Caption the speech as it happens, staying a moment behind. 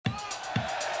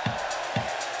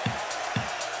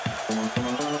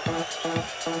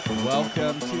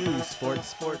Welcome to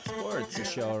Sports, a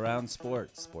show around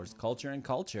sports culture, and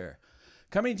culture.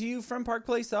 Coming to you from Park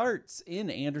Place Arts in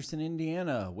Anderson,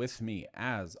 Indiana. With me,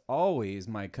 as always,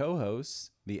 my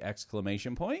co-hosts, the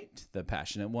exclamation point, the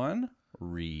passionate one,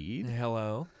 Reed.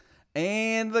 Hello.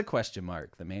 And the question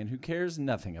mark, the man who cares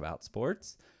nothing about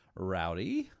sports,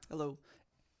 Rowdy. Hello.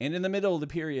 And in the middle of the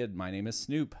period, my name is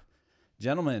Snoop.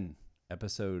 Gentlemen,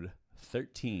 episode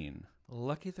 13.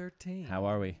 Lucky 13. How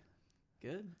are we?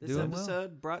 Good. This Doing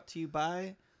episode brought to you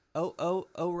by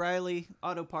O'Reilly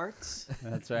Auto Parts,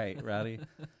 That's right, Rowdy.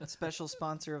 special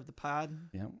sponsor of the pod.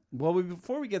 Yeah. Well,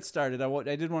 before we get started,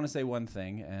 I did want to say one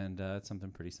thing, and it's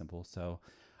something pretty simple. So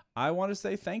I want to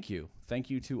say thank you. Thank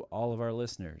you to all of our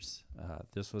listeners.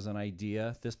 This was an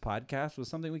idea. This podcast was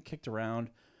something we kicked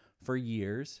around for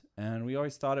years, and we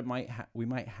always thought we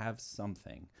might have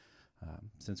something.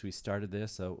 Since we started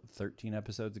this, 13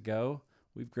 episodes ago,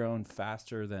 we've grown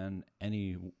faster than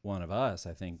any one of us,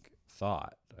 I think,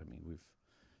 thought. I mean, we've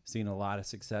seen a lot of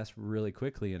success really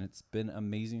quickly, and it's been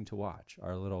amazing to watch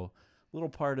our little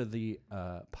part of the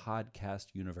podcast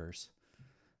universe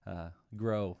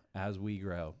grow as we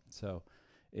grow. So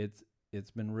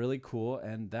it's been really cool,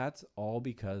 and that's all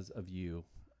because of you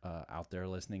out there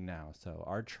listening now. So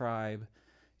our tribe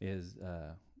is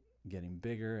getting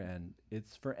bigger, and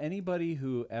it's for anybody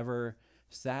who ever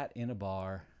sat in a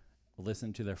bar,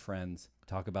 listened to their friends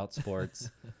talk about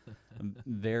sports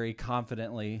very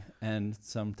confidently and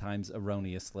sometimes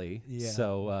erroneously. Yeah.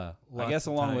 So I guess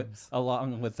along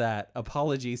with that,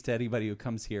 apologies to anybody who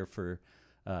comes here for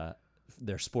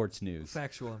their sports news.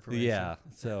 Factual information. Yeah.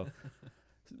 So,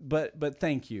 but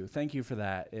thank you for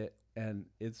that. And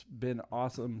it's been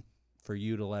awesome for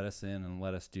you to let us in and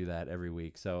let us do that every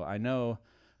week. So I know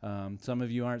some of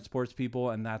you aren't sports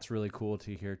people, and that's really cool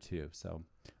to hear too. So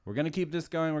we're going to keep this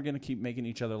going. We're going to keep making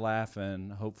each other laugh,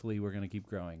 and hopefully we're going to keep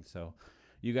growing. So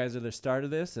you guys are the start of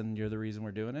this, and you're the reason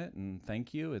we're doing it. And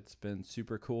thank you. It's been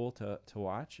super cool to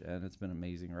watch, and it's been an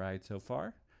amazing ride so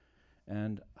far.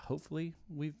 And hopefully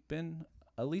we've been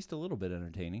at least a little bit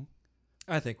entertaining.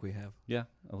 I think we have. Yeah,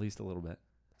 at least a little bit.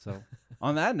 So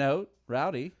on that note,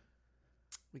 Rowdy,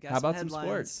 We got how some about some headlines.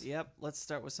 sports? Yep. Let's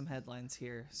start with some headlines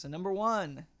here. So number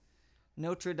one,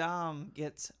 Notre Dame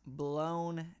gets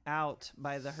blown out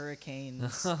by the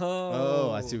Hurricanes.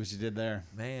 Oh, I see what you did there.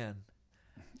 Man.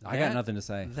 I got nothing to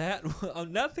say.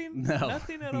 Nothing? No.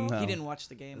 Nothing at all? No. He didn't watch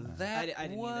the game. That I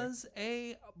didn't was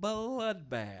a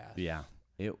bloodbath. Yeah,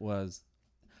 it was.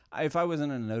 If I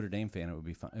wasn't a Notre Dame fan, it would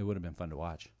be fun. It would have been fun to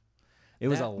watch. It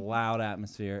was a loud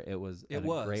atmosphere. It was a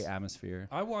great atmosphere.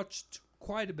 I watched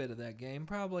quite a bit of that game,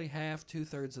 probably half,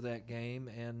 2/3 of that game,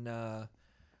 and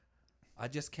I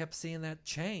just kept seeing that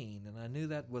chain, and I knew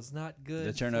that was not good.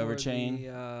 The turnover for chain?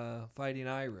 the Fighting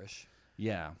Irish.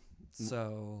 Yeah.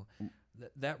 So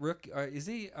that rookie, is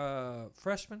he a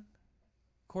freshman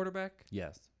quarterback?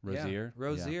 Yes. Rozier. Yeah.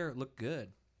 Rozier looked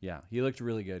good. Yeah, he looked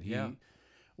really good.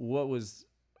 What was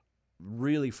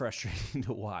really frustrating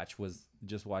to watch was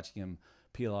just watching him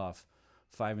peel off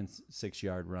 5 and 6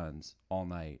 yard runs all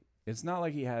night. It's not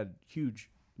like he had huge,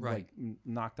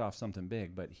 knocked off something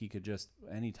big, but he could just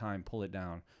anytime pull it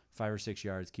down 5 or 6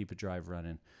 yards, keep a drive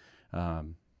running.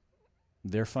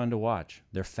 They're fun to watch.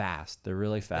 They're fast. They're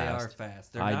really fast. They are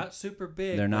fast. They're not super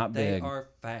big. They're not big. They are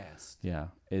fast. Yeah.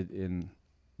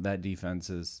 That defense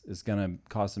is going to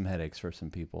cause some headaches for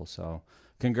some people. So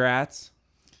congrats.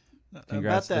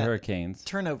 Congrats to the Hurricanes.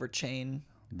 Turnover chain.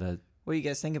 What do you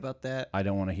guys think about that? I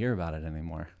don't want to hear about it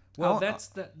anymore. Well, that's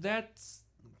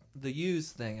the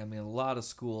use thing. I mean, a lot of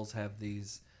schools have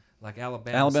these. Like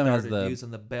Alabama started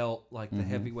using the belt, like the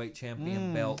heavyweight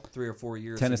champion belt 3 or 4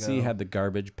 years ago. Tennessee had the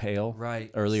garbage pail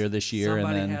earlier this year.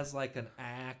 Somebody and then has like an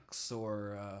axe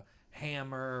or a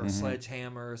hammer or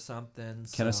sledgehammer or something.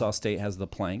 Kennesaw State has the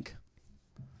plank.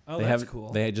 Oh, that's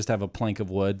cool. They just have a plank of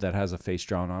wood that has a face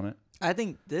drawn on it. I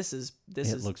think this is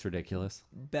looks ridiculous.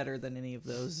 Better than any of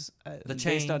those. The based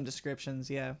chain. on descriptions,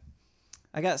 yeah.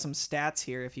 I got some stats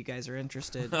here if you guys are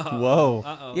interested. Whoa.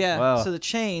 Uh-oh. Yeah, Wow. so the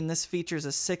chain, this features a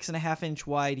 6.5-inch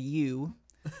wide U.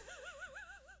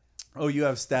 Oh, you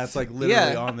have stats like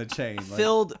literally on the chain.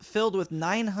 Like, filled with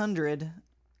 900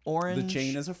 orange. the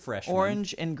chain is a freshman.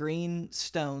 Orange and green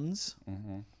stones.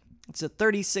 It's a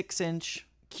 36-inch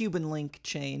Cuban link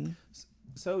chain.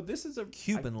 So this is a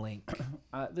Cuban link.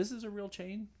 This is a real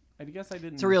chain. I guess I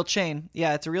didn't. It's a real chain.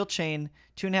 Yeah, it's a real chain.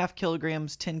 2.5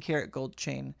 kilograms, 10-karat gold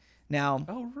chain. Now,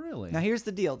 Oh, really? now here's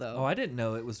the deal, though. Oh, I didn't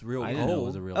know it was real I gold. didn't know it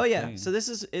was a real Oh yeah, chain. so this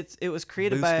is it was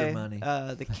created Booster by money.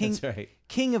 the king That's right.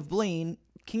 King of Bling,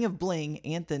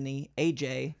 Anthony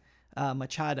AJ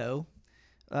Machado.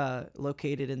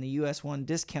 located in the US 1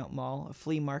 Discount Mall, a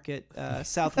flea market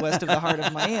southwest of the heart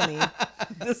of Miami.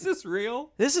 This is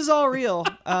real? This is all real.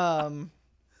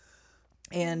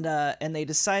 And they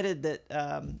decided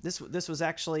that this was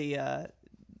actually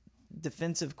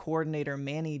defensive coordinator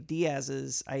Manny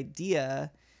Diaz's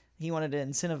idea. He wanted to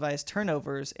incentivize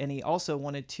turnovers, and he also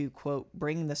wanted to, quote,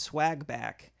 bring the swag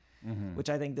back, which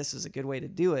I think this is a good way to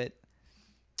do it.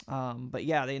 But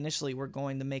yeah, they initially were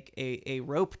going to make a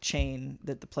rope chain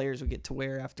that the players would get to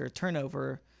wear after a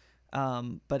turnover.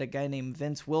 But a guy named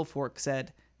Vince Wilfork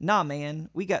said, "Nah, man,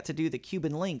 we got to do the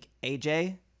Cuban link,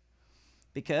 AJ."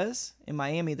 Because in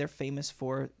Miami, they're famous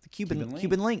for the Cuban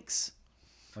links.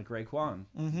 Like Raekwon,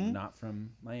 not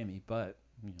from Miami, but,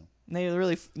 you know. And they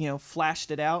really,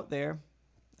 flashed it out there.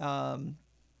 I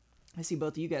see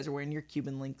both of you guys are wearing your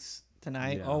Cuban links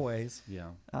tonight. Yeah. Always.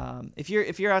 Yeah. If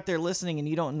you're out there listening and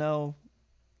you don't know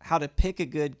how to pick a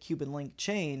good Cuban link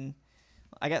chain,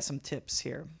 I got some tips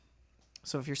here.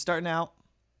 So if you're starting out,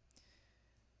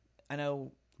 I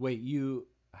know. Wait,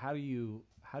 how do you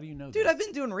know? Dude, this? I've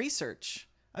been doing research.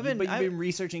 But you've been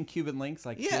researching Cuban links.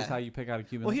 Like, Yeah. here's how you pick out a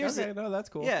Cuban. Well, link. here's okay, no, that's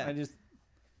cool. yeah.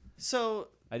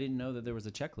 I didn't know that there was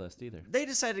a checklist either. They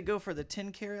decided to go for the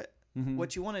 10 karat. Mm-hmm.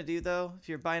 What you want to do though, if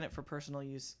you're buying it for personal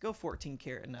use, go 14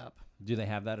 karat and up. Do they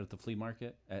have that at the flea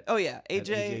market? Oh yeah,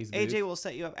 AJ's AJ booth? will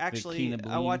set you up. Actually,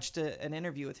 I watched an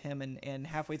interview with him, and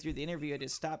halfway through the interview, I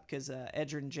just stopped because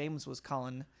Edgerrin James was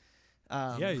calling.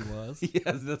 Yeah, he was.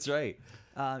 Yes, that's right.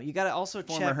 You got to also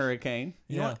Former check. Hurricane.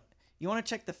 You want to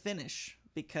check the finish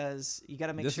because you got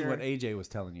to make This sure. is what AJ was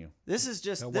telling you. This is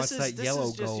just Now this watch is that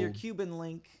yellow just your gold. Cuban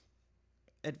link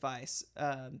advice.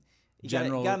 You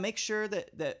General- gotta make sure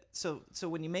that so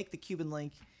when you make the Cuban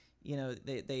link,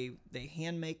 they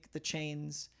hand make the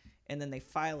chains and then they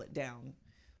file it down.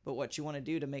 But what you want to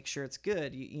do to make sure it's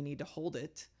good, you need to hold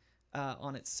it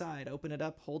on its side, open it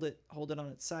up, hold it on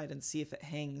its side, and see if it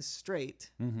hangs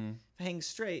straight. Mm-hmm. If it hangs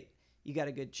straight, you got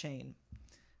a good chain.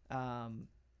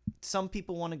 Some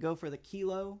people want to go for the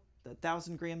kilo, the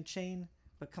 1,000-gram chain,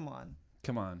 but come on.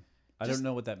 I don't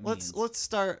know what that means. Let's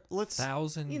start.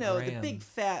 1,000 the gram. big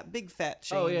fat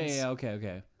chains. Oh yeah.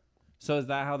 Okay. So is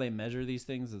that how they measure these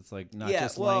things? It's like not Yeah,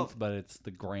 just well, length, but it's the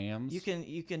grams. You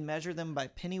can measure them by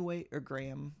penny weight or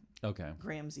gram. Okay.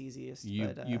 Gram's easiest. You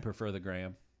but, you prefer the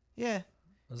gram? yeah.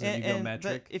 Was And- it you go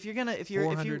metric? But if you're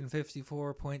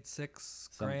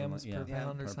 454.6 grams like- per yeah,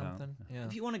 pound or per pound. something? Yeah.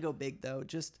 if you want to go big though,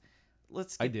 just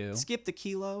I do. skip the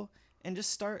kilo and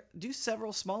just do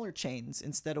several smaller chains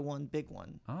instead of one big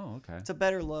one. Oh, okay. It's a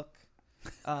better look.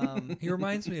 He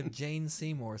reminds me of Jane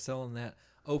Seymour selling that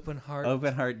open heart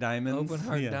diamonds.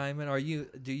 Yeah. diamond.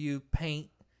 Do you paint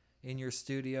in your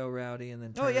studio, Rowdy, and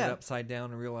then Oh, turn yeah. it upside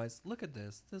down and realize, look at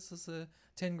this. This is a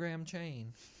 10-gram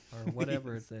chain or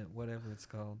whatever it's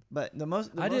called. But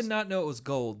I did not know it was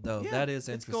gold though. Yeah, that is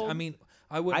it's interesting. gold. I mean,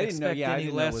 I wouldn't didn't know- expect yeah, I any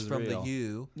didn't know it less was from real. the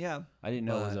U. Yeah. I didn't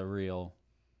know it was But- a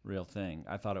real thing.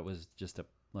 I thought it was just a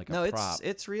No, prop.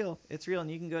 it's real. It's real,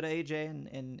 and you can go to AJ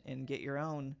and get your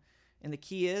own. And the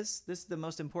key is, this is the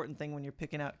most important thing when you're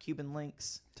picking out Cuban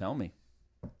links. Tell me.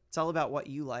 It's all about what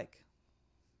you like.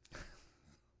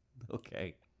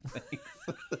 Okay.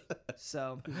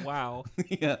 So Wow.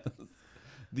 Yeah.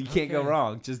 You can't go Okay.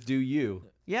 wrong. Just do you.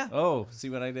 yeah. Oh, see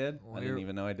what I did? I didn't We're-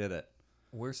 even know I did it.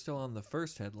 We're still on the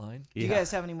first headline. Do you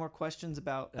guys have any more questions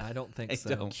about I don't think I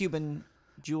so. don't. Cuban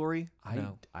jewelry?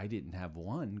 No. I didn't have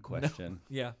one question.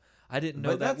 Yeah. I didn't know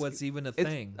But that that's- was even a It's-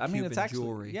 thing. I mean, Cuban it's actually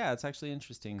jewelry. yeah, it's actually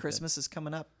interesting. that- Christmas is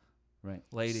coming up. right?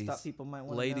 Ladies. Stuff people might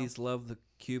want Ladies love the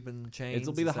Cuban chains.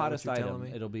 It'll be the Is that what hottest you're telling item.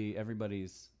 me? It'll be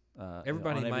everybody's. Everybody on in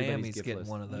everybody's Miami's gift getting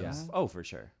list. one of Yeah. those. Oh, for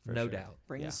sure. For No sure. doubt.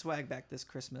 Bring Yeah. the swag back this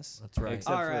Christmas. That's right.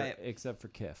 Except All for, right. Except for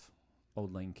Kiff,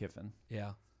 Old Lane Kiffin.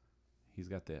 Yeah. He's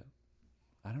got the.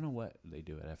 I don't know what they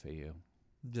do at FAU.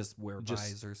 Just wear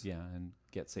visors. Yeah, and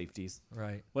get safeties.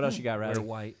 Right. What else you got, Wear Ratty?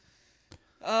 white.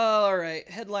 All right.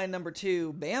 Headline number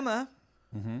 2. Bama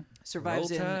Mm-hmm. survives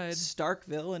Roll in Tide.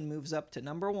 Starkville and moves up to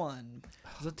number 1.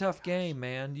 It was a tough game,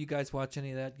 man. You guys watch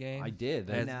any of that game? I did.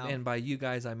 And, No. and by you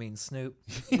guys, I mean Snoop.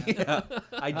 Yeah,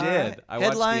 I did. All right. I watched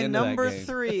Headline the end of that number game.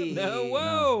 3. No,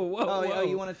 whoa. Oh,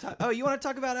 you want to talk? Oh, you want to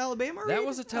talk about Alabama? That Reed?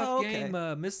 was a tough Oh, okay.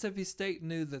 game. Mississippi State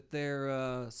knew that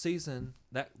their season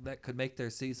that could make their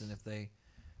season if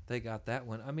they got that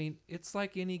one. I mean, it's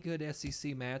like any good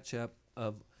SEC matchup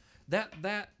of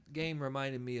that game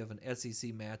reminded me of an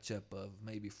SEC matchup of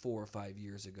maybe 4 or 5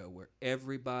 years ago where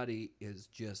everybody is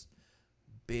just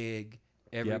big.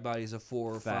 Everybody's a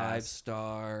 4 or 5 Fast.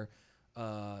 star.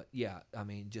 Yeah, I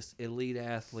mean, just elite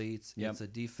athletes. Yep. It's a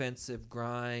defensive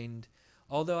grind.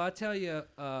 Although I tell you,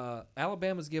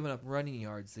 Alabama's given up running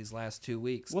yards these last 2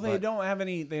 weeks. Well, they don't have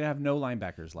any. They have no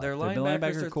linebackers left. Their The linebackers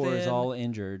linebacker are core is thin, all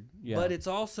injured. Yeah. But it's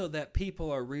also that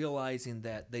people are realizing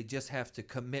that they just have to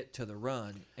commit to the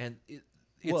run, and it's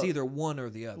Well- either one or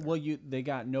the other. Well, they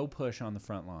got no push on the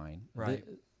front line. Right.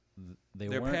 They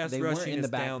Their weren't. pass They weren't rushing in the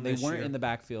is back. down They this weren't year. in the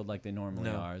backfield like they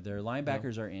normally No. are. Their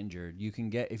linebackers are injured. If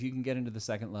you can get into the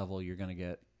second level, you're going to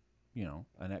get,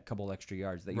 a couple extra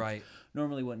yards that you Right,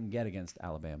 normally wouldn't get against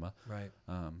Alabama. right.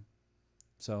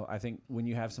 So I think when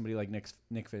you have somebody like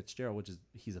Nick Fitzgerald,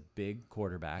 he's a big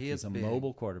quarterback, He he's is a big.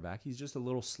 mobile quarterback. He's just a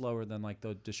little slower than like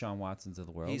the Deshaun Watsons of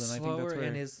the world. He's and I slower, think that's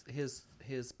where, and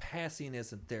his passing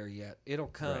isn't there yet. It'll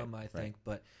come, Right, I think.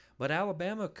 But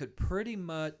Alabama could pretty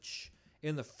much,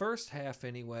 in the first half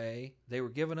anyway, they were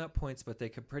giving up points, but they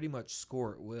could pretty much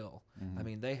score at will. Mm-hmm. I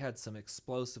mean, they had some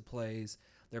explosive plays.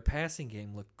 Their passing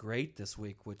game looked great this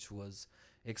week, which was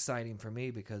exciting for me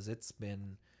because it's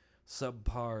been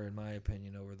subpar in my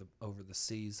opinion over the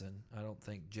season. I don't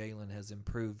think Jalen has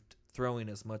improved throwing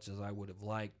as much as I would have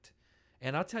liked.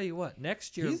 And I'll tell you what,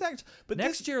 next year, he's actually, but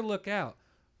next year, look out,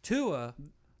 Tua,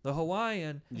 the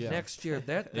Hawaiian. Yeah. Next year, If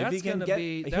that's he can going to get-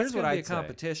 be here's what a I'd say.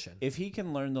 competition. if he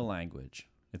can learn the language,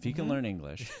 if he can learn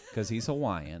English, because he's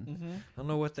Hawaiian, I don't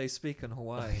know what they speak in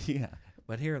Hawaii, yeah.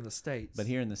 but here in the States. But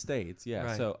here in the States, yeah.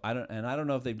 Right. So I don't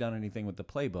know if they've done anything with the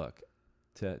playbook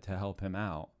to help him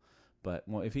out. But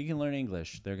if he can learn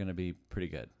English, they're going to be pretty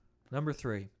good. Number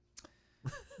 3.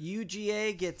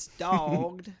 UGA gets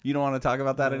dogged You don't want to talk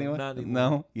about that No, anymore? not anymore.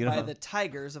 No, you by don't. the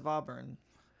Tigers of Auburn.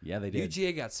 Yeah, they did.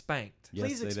 UGA got spanked. Yes,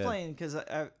 Please they did. explain, because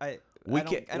I We don't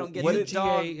can't- get what the did-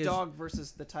 UGA is- dog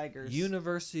versus the Tigers.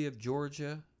 University of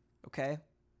Georgia Okay.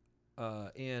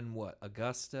 in what?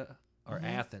 Augusta or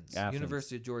Athens. Athens.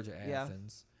 University of Georgia, Yeah.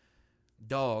 Athens.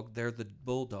 They're the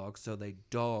Bulldogs, so they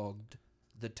dogged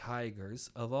the Tigers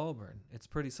of Auburn. It's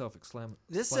pretty self-explanatory.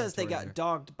 This says they got there.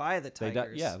 dogged by the They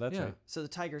Tigers. yeah, that's Yeah. right. So the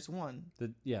Tigers won. Oh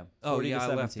 40 to yeah, I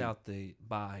left 17. out the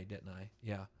bye, didn't I?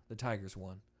 Yeah, the Tigers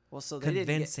won Well, so they didn't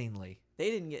convincingly.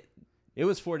 get. It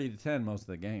was 40-10 most of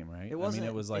the game, right? It wasn't. I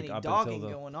mean, it was like any up dogging until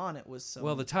the. going on. It was some.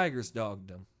 Well, the Tigers dogged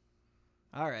them.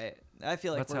 All right. I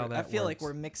feel like That's how that like works.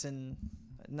 we're mixing.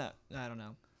 No, I don't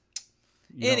know.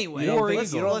 You don't- Anyway, you don't think-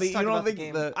 let's you don't talk think- you don't about the think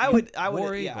game. the- I would,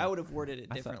 War yeah, Eagle. I would have worded it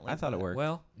differently. I thought it but- worked.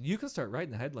 Well, you can start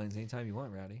writing the headlines anytime you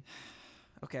want, Rowdy.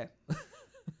 Okay.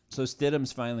 So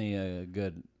Stidham's finally a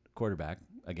good quarterback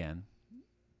again.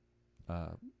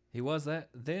 He was that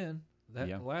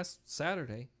Yeah. last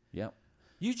Saturday. Yep.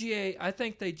 UGA, I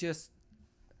think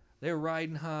they're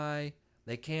riding high.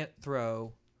 They can't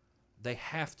throw. They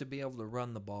have to be able to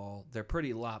run the ball. They're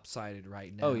pretty lopsided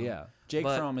right now. Oh yeah, Jake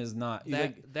But Fromm is not.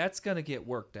 That's going to get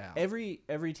worked out. Every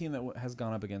team that has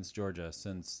gone up against Georgia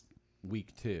since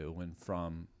week 2,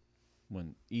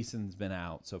 when Eason's been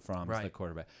out, so Fromm's the Right.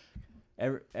 quarterback.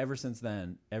 Ever since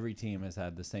then, every team has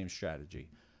had the same strategy: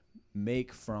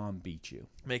 make Fromm beat you.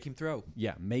 Make him throw.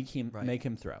 Yeah, make him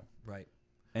Right. throw. Right.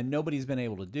 And nobody's been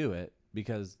able to do it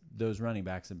because those running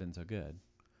backs have been so good.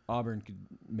 Auburn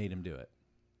made him do it.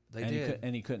 They and did.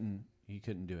 He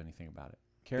couldn't do anything about it.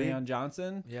 Kerryon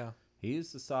Johnson, Yeah.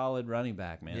 he's a solid running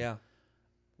back, man. Yeah.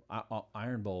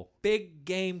 Iron Bowl. Big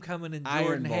game coming in Iron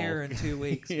Jordan Bowl. Hare in 2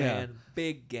 weeks, Yeah. man.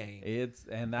 Big game.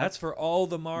 That's for all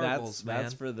the marbles, man.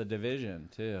 That's for the division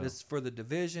too. It's for the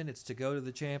division. It's to go to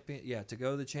the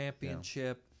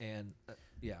championship, and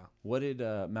What did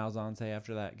Malzahn say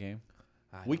after that game?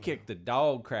 I We don't kicked the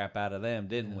dog crap out of them,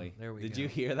 didn't Yeah, we? there we Did go. you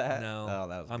hear that? know. Oh,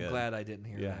 that was I'm good. glad I didn't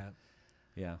hear Yeah. that.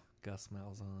 Yeah. Gus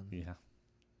Malzahn. Yeah.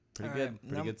 Pretty All good. right,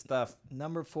 Pretty good stuff.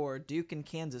 Number 4, Duke and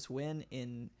Kansas win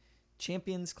in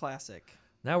Champions Classic.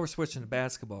 Now we're switching to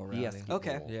basketball, Rowdy. Yes.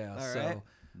 Okay. Yeah. All so right.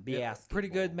 yeah, pretty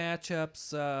good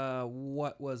matchups.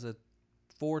 What was it?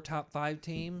 4 top 5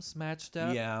 teams matched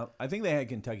up. Yeah, I think they had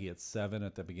Kentucky at 7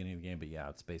 at the beginning of the game, but yeah,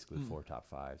 it's basically 4 top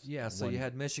 5s. Yeah. So you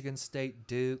had Michigan State,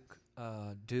 Duke.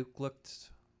 Duke looked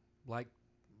like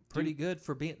pretty good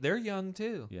for being. They're young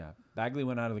too. Yeah, Bagley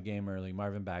went out of the game early.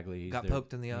 Marvin Bagley Got their-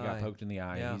 poked in the he eye. got poked in the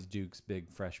eye. Yeah. He's Duke's big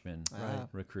freshman Right.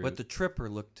 recruit. But the Tripper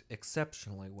looked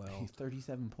exceptionally well. he's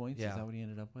 37 points. Yeah. Is that what he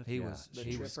ended up with? He Yeah. was The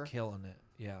he was Tripper? killing it.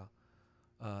 Yeah.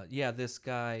 This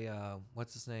guy,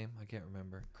 what's his name? I can't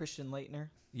remember. Christian Leitner.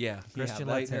 Yeah, Christian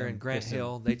that's Leitner him. and Grant Christian.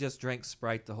 Hill. They just drank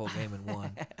Sprite the whole game and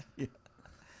won.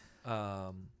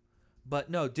 But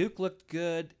no, Duke looked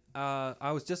good.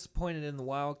 I was disappointed in the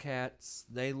Wildcats.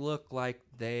 They look like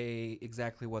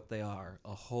exactly what they are.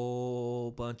 A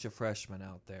whole bunch of freshmen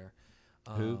out there.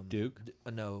 Who? Duke?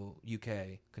 No, UK,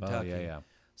 Oh Kentucky. yeah.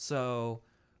 So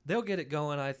they'll get it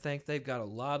going, I think. They've got a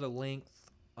lot of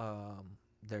length.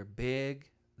 They're big.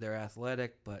 They're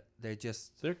athletic, but they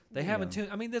They're, they you haven't know,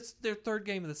 tuned. I mean, that's their third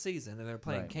game of the season, and they're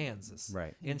playing Right. Kansas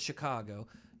Right. in Chicago.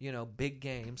 Big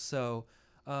game. So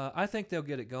I think they'll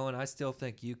get it going. I still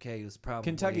think UK is probably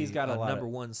Kentucky's got a lot number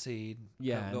of- one seed.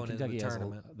 Yeah, and going into Kentucky the has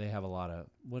tournament. they have a lot of,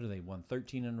 what do they won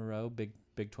 13 in a row, Big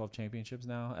 12 championships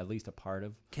now, at least a part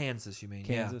of Kansas, you mean?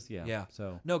 Kansas. Yeah. Yeah.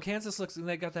 So No, Kansas looks, and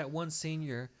they got that one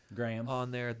senior Graham.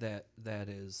 on there that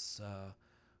is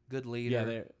good leader.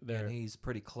 Yeah, they're and he's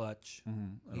pretty clutch.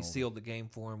 mhm, He oh, sealed the game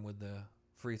for him with the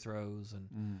free throws and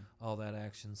mhm. all that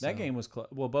action. So That game was close.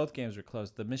 Well, both games were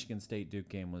close. The Michigan State Duke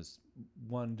game was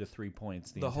 1 to 3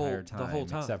 points the whole entire time,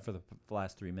 time. except for the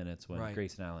last 3 minutes when Right.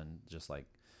 Grayson Allen just like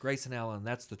Grayson Allen,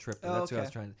 that's the trip. Oh, That's what I was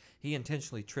okay. trying to. He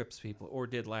intentionally trips people, or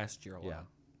did last year a lot.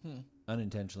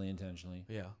 unintentionally, intentionally.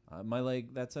 Yeah. My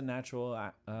leg. That's a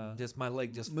natural Just my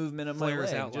leg just movement of my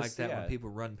flares leg. out like just, that yeah. when people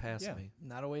run past Yeah. me.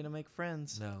 Not a way to make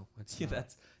friends. No, it's Yeah, not.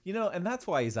 that's and that's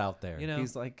why he's out there. You know-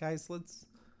 He's like, guys, let's.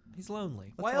 He's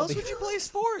lonely. Why all else be- would you play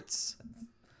sports?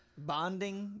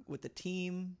 Bonding with the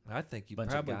team. I think you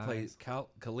Bunch of probably play guys.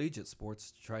 collegiate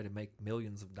sports to try to make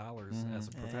millions of dollars as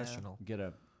a Yeah. professional. Get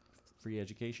a free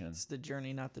education. It's the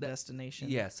journey, not the That- destination.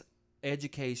 Yes,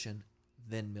 education,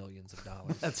 then millions of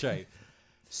dollars. That's right.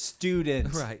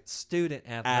 Student. Right, student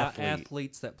not Athlete.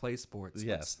 athletes that play sports, but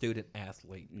Yes. student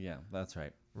athlete. Yeah, that's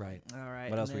right. Right. All right.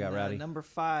 What else and we then, got, Rowdy? Number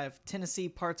 5, Tennessee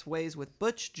parts ways with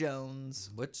Butch Jones.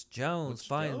 Butch Jones, Butch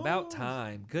fine, about Jones.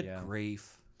 time. Good Yeah.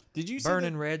 grief. Did you see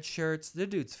Burning red shirts. The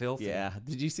dude's filthy. Yeah.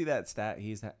 Did you see that stat?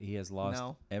 He has lost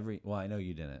No. every. Well, I know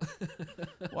you didn't.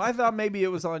 Well, I thought maybe it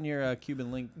was on your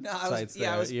Cuban link sites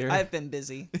there. Your, I've been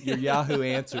busy. your Yahoo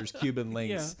Answers Cuban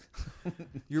links.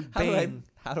 Your How do, Bing.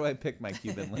 how do I pick my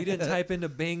Cuban link? You didn't type into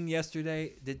Bing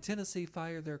yesterday. Did Tennessee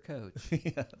fire their coach?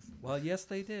 Yes. Well, yes,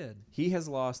 they did. He has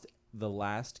lost the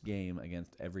last game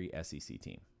against every SEC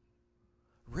team.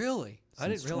 Really? I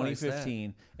Since didn't realize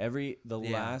 2015, the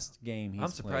Yeah. last game he's that.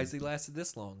 I'm surprised played. he lasted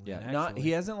this long. Yeah, then, not actually. he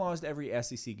hasn't lost every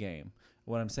SEC game.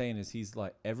 What I'm saying is he's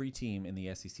like every team in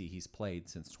the SEC he's played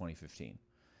since 2015,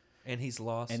 And he's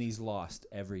lost. and he's lost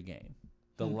every game.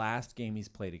 The last game he's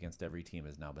played against every team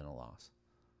has now been a loss.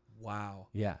 Wow.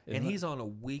 Yeah, And isn't he's on a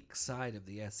weak side of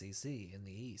the SEC in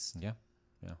the East. yeah,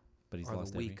 but he's or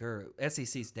lost the weaker.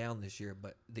 SEC's down this year,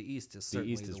 but the East is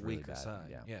every. certainly The East is the really weaker bad. side.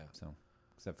 Yeah, Yeah. So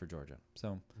except for Georgia.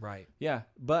 So Right. yeah,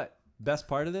 but best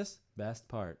part of this,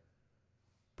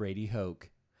 Brady Hoke.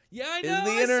 Yeah, I Is know.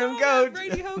 the I interim saw that. coach.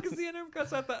 Brady Hoke is the interim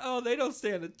coach. I thought, oh, they don't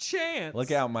stand a chance. Look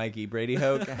out, Mikey. Brady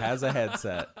Hoke has a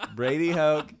headset. Brady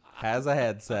Hoke has a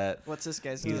headset. What's this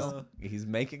guy's He's deal? he's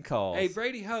making calls. Hey,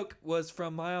 Brady Hoke was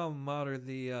from my alma mater,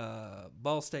 the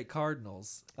Ball State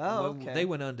Cardinals. Oh, Well, okay. They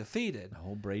went undefeated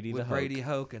Oh, Brady with the Hoke. Brady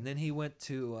Hoke, and then he went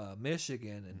to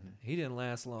Michigan, and he didn't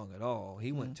last long at all.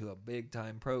 He went to a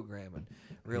big-time program and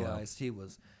realized he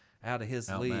was out of his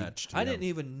league. Outmatched, I yeah. didn't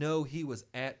even know he was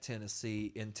at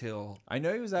Tennessee until I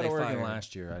know he was at They Oregon fired him.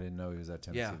 last year. I didn't know he was at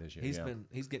Tennessee this year.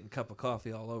 he's getting a cup of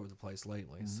coffee all over the place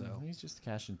lately. So he's just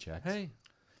cashing checks. hey,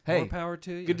 Hey, more power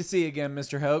to you. good to see you again,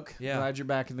 Mr. Hoke. Yeah. Glad you're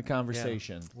back in the Yeah.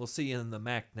 conversation. We'll see you in the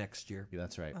MAC next year. Yeah,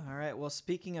 that's right. All right. Well,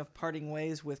 speaking of parting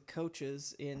ways with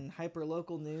coaches in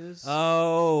hyperlocal news.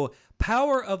 Oh,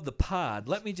 power of the pod.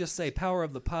 Let me just say, power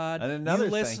of the pod. And another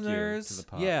you thank you listeners, to the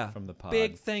pod, yeah, from the pod.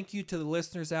 big thank you to the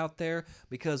listeners out there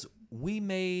because we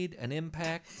made an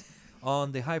impact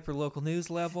on the hyperlocal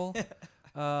news level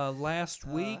last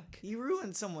week. You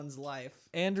ruined someone's life.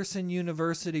 Anderson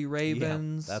University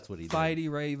Ravens, that's what he did. Fighty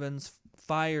Ravens,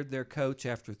 fired their coach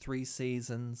after 3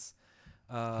 seasons.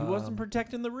 He wasn't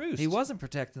protecting the roost. He wasn't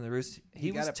protecting the roost. He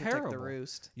You was gotta protect terrible. the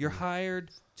roost. You're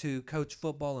hired to coach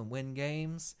football and win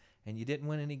games, and you didn't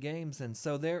win any games, and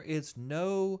so there is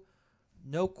no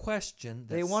question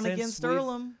that They won since against we've-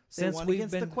 Earlham. They since won we've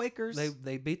against been, the Quakers.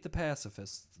 They beat the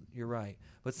pacifists. You're right.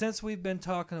 But since we've been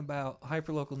talking about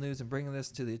hyperlocal news and bringing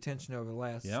this to the attention over the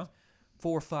last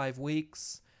 4 or 5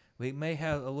 weeks, we may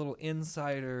have a little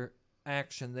insider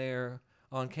action there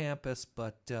on campus,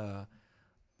 but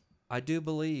I do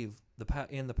believe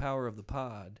in the power of the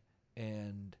pod,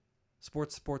 and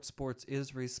sports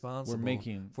is responsible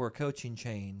for a coaching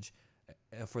change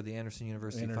for the Anderson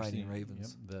University Fighting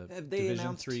Ravens. Yep, the Have they Division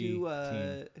announced III who,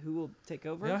 team. who will take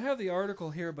over? Now, I have the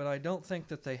article here, but I don't think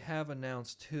that they have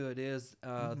announced who it is.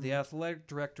 The athletic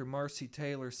director, Marcy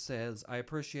Taylor, says, I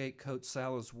appreciate Coach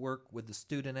Salah's work with the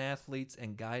student athletes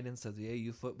and guidance of the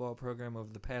AU football program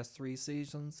over the past 3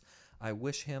 seasons. I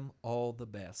wish him all the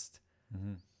best.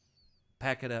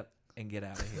 Pack it up and get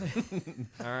out of here.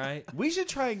 All right? We should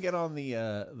try and get on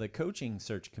the coaching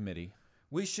search committee.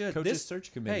 We should. Coaches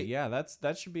search committee. hey. Yeah,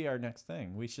 that should be our next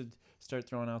thing. We should start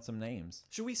throwing out some names.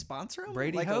 Should we sponsor them?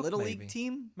 Brady like Hoke, a little maybe. league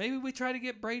team? Maybe we try to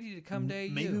get Brady to come to AU.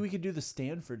 Maybe we could do the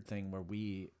Stanford thing where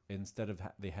we, instead of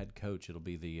the head coach, it'll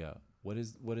be the what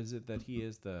is it that he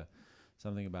is, the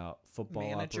something about football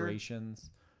Manager?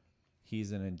 operations.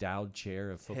 He's an endowed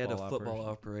chair of football head of football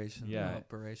operations.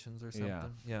 operations or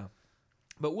something. Yeah.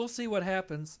 But we'll see what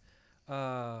happens.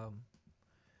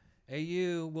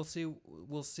 AU,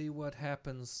 we'll see what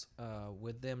happens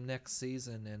with them next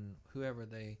season and whoever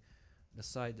they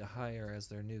decide to hire as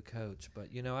their new coach. But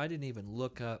I didn't even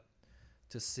look up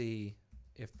to see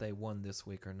if they won this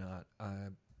week or not.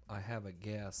 I have a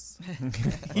guess.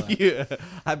 Yeah,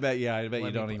 I bet you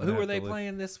don't even. Who have were to they look.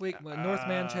 playing this week? North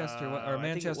Manchester or I think it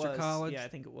Manchester was. College? Yeah, I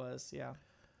think it was. Yeah.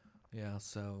 Yeah.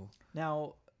 So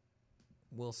Now,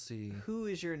 we'll see. who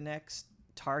is your next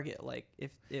target? Like,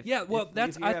 if Yeah, well, if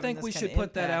that's. you're I having think this we kinda should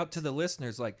put that out impact- to the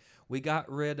listeners. Like, we got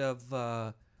rid of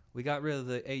the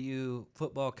AU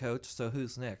football coach. So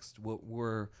who's next?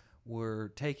 We're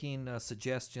taking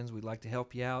suggestions. We'd like to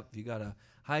help you out. If you got a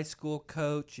high school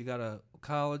coach, you got a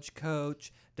college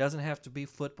coach. Doesn't have to be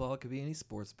football. It could be any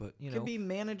sports. But Could be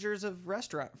managers of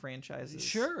restaurant franchises.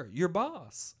 Sure, your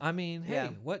boss. I mean, hey, Yeah.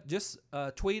 what? Just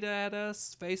tweet at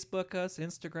us, Facebook us,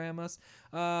 Instagram us.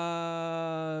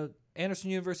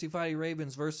 Anderson University Fighting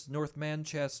Ravens versus North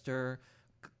Manchester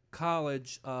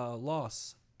College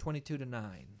loss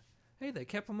 22-9. Hey, they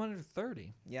kept them under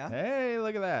 30. Yeah. Hey,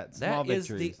 look at that! Small That is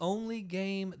victories. the only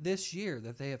game this year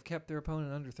that they have kept their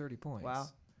opponent under 30 points. Wow.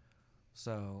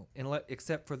 So,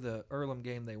 except for the Earlham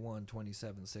game, they won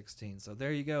 27-16. So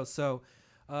there you go. So,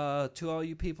 to all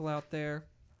you people out there,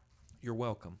 you're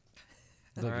welcome.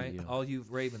 All Look at right, you. all you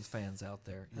Ravens fans out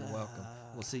there, you're welcome.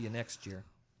 We'll see you next year.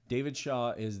 David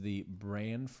Shaw is the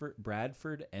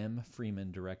Bradford M.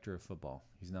 Freeman Director of Football.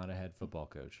 He's not a head football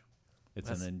coach. It's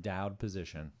That's- an endowed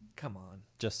position. Come on.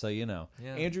 Just so you know.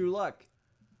 Yeah. Andrew Luck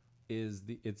is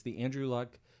the Andrew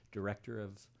Luck Director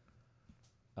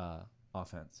of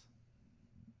Offense.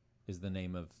 Is the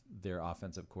name of their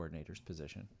offensive coordinator's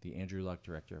position. The Andrew Luck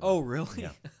Director of Oh, really?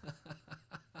 Yeah.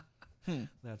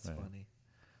 That's Right. funny.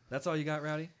 That's all you got,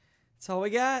 Rowdy? That's all we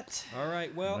got. All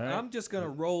right. Well, All right. I'm just going to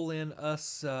roll in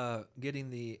us getting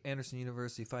the Anderson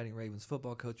University Fighting Ravens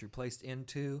football coach replaced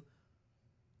into.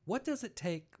 What does it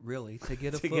take really to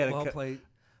get a To get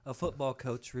a football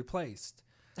coach replaced?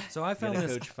 So I Get found a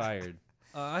this. coach fired.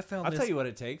 I found I'll this. tell you what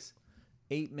it takes.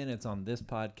 8 minutes on this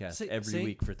podcast every See?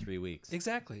 week for 3 weeks.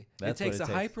 Exactly. That's it takes what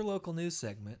a it takes. hyper-local news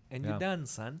segment, and Yeah. you're done,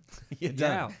 son. You're You're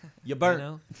done. out. You burnt. You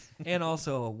know? And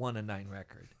also a 1-9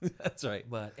 record, That's right.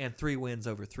 and 3 wins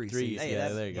over 3 Three. seasons. Hey, Yeah,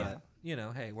 that's- there you go.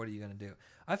 yeah. Hey, what are you gonna do?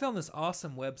 I found this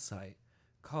awesome website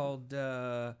called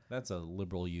That's a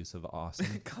liberal use of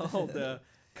awesome. called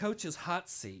Coach's Hot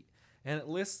Seat, and it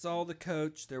lists all the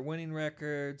coach, their winning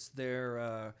records,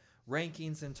 their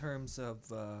rankings in terms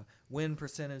of win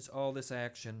percentage, all this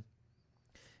action.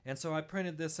 And so I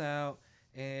printed this out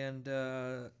and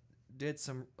did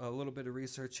a little bit of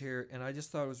research here, and I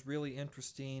just thought it was really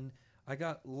interesting. I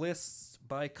got lists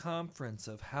by conference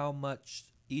of how much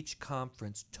each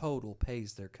conference total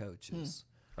pays their coaches.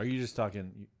 Are you just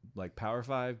talking like Power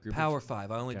 5? Group Power of,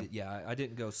 5. I only Okay. did, I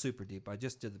didn't go super deep. I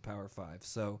just did the Power 5.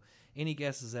 So any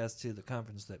guesses as to the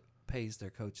conference that pays their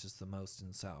coaches the most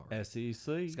in salary? SEC.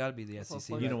 It's got to be the SEC.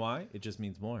 You right? know why? It just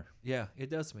means more. Yeah, it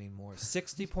does mean more.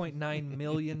 $60.9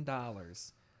 million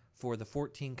for the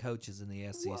 14 coaches in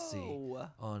the SEC Whoa.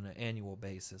 on an annual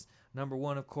basis. Number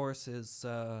one, of course, is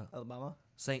Alabama.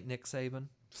 Saint Nick Saban.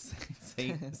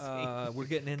 Saint. We're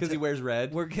getting into Because he wears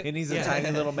red. we're get- and he's a yeah.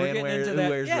 tiny little We're man getting into who that-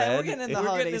 wears Yeah, red. we're getting into the we're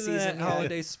holiday getting into season. that yeah.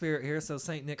 holiday spirit here. So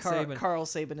Saint Nick Saban, Carl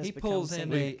Saban has he become pulls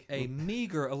in Saint a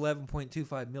meager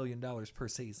 $11.25 million per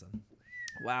season.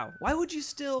 Wow. Why would you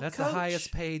still That's coach? the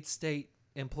highest paid state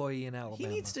employee in Alabama. He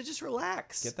needs to just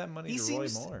relax. Get that money He to Roy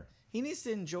seems- Moore. He needs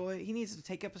to enjoy. He needs to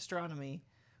take up astronomy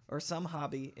or some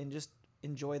hobby and just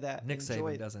enjoy that. Nick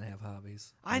enjoy Saban doesn't have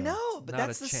hobbies. I No. know, but Not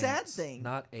that's a the sad chance. thing.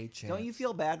 Not a chance. Don't you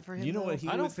feel bad for him? You know though? what he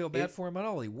I don't would- feel bad it- for him at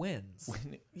all. He wins.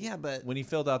 Yeah, but When he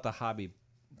filled out the hobby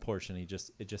portion, it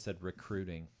just said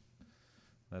recruiting.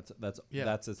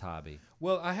 That's his hobby.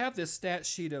 Well, I have this stat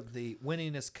sheet of the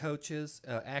winningest coaches,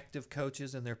 active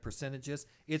coaches, and their percentages.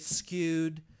 It's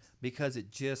skewed because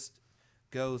it just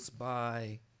goes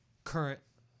by current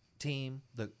team,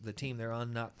 the team they're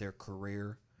on, not their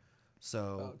career.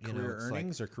 So Career it's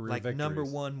earnings or career like victories? number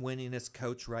one winningest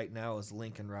coach right now is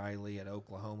Lincoln Riley at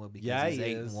Oklahoma because Yeah, he's he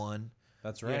 8-1.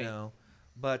 That's right. You know,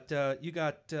 But you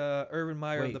got Urban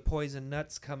Meyer of Wait. the Poison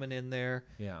Nuts coming in there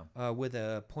Yeah. with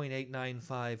a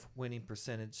 .895 winning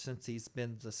percentage. Since he's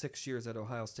been the 6 years at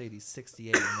Ohio State, he's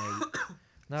 68-8.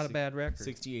 Not a bad record.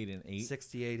 68-8.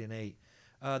 68-8.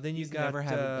 Then you He's got never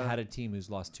had a team who's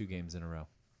lost 2 games in a row.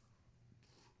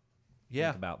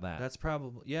 yeah, Think about that. that's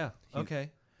probably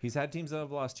okay. He's had teams that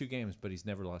have lost 2 games, but he's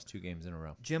never lost 2 games in a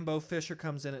row. Jimbo Fisher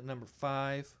comes in at number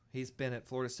 5. He's been at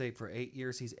Florida State for 8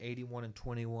 years. He's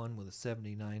 81-21 with a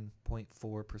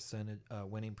 79.4%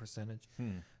 winning percentage.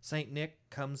 St. Nick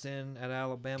comes in at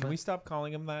Alabama. Can we stop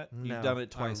calling him that? No, You've done it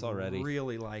twice already. I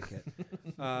really like it.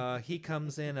 He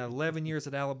comes in at 11 years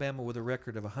at Alabama with a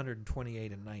record of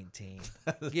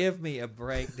 128-19. Give me a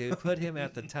break, dude. Put him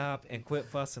at the top and quit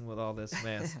fussing with all this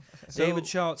mess. David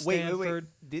Shaw at Stanford.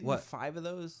 Didn't What?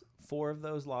 4 of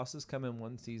those losses come in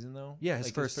one season though? Yeah, his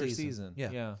Like first season.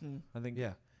 Yeah. Yeah. I think.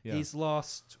 Yeah. Yeah. He's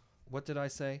lost, what did I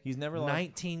say? He's never lost.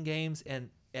 19 games, and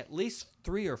at least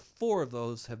 3 or 4 of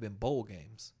those have been bowl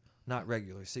games, not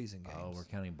regular season games. Oh, we're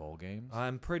counting bowl games.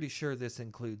 I'm pretty sure this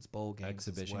includes bowl games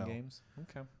Exhibition as well. games.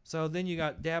 Okay. So then you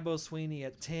got Dabo Sweeney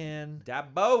at 10.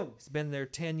 Dabo. He's been there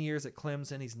 10 years at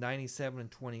Clemson. He's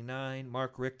 97-29.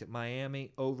 Mark Richt at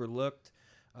Miami, overlooked.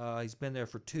 He's been there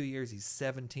for 2 years. He's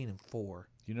 17-4.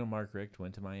 You know Mark Richt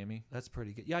went to Miami? That's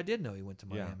pretty good. Yeah, I did know he went to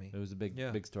Miami. Yeah, it was a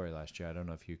big story last year. I don't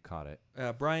know if you caught it.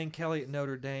 Brian Kelly at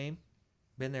Notre Dame,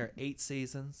 been there 8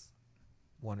 seasons.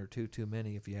 1 or 2 too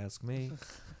many, if you ask me.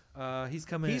 He's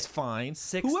coming. He's fine.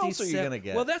 67. Who else are you gonna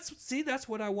get? Well, that's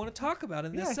what I want to talk about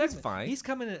in this Yeah, segment. he's fine. He's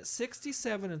coming in at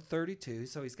 67-32,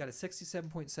 so he's got a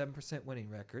 67.7% winning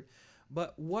record.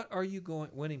 But what are you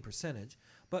winning percentage?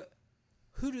 But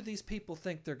who do these people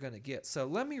think they're going to get? So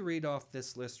let me read off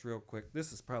this list real quick.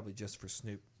 This is probably just for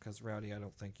Snoop, because Rowdy, I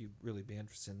don't think you'd really be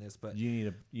interested in this. But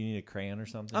you need a crayon or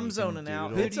something. I'm You can zoning out.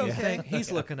 doodle? who do you think?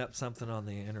 He's looking up something on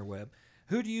the interweb.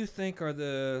 Who do you think are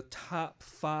the top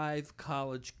 5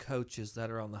 college coaches that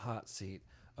are on the hot seat,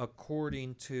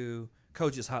 according to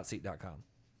coacheshotseat.com?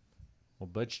 Well,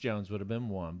 Butch Jones would have been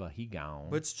one, but he gone.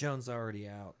 Butch Jones already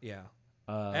out. Yeah.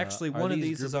 Uh, Actually, are one of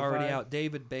these is Group of already 5? out.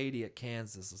 David Beatty at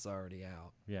Kansas is already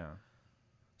out. Yeah.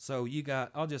 So you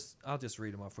got. I'll just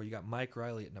read them off for you. You got Mike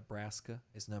Riley at Nebraska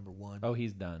is number 1. Oh,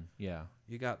 he's done. Yeah.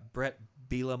 You got Brett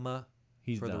Bielema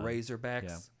He's for done. the Razorbacks.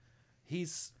 Yeah.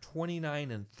 He's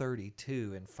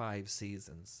 29-32 in 5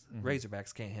 seasons.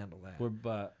 Razorbacks can't handle that.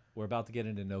 We're about to get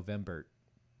into November.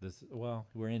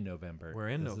 We're in November. We're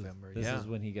in This November, This yeah. is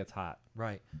when he gets hot.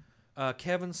 Right.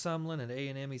 Kevin Sumlin at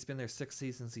A&M. He's been there 6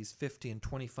 seasons. He's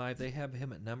 50-25. They have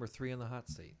him at number 3 on the hot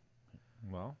seat.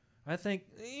 Well, I think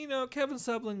Kevin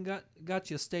Sumlin got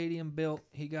you a stadium built.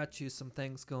 He got you some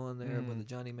things going there with the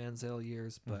Johnny Manziel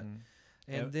years, but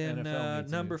and then NFL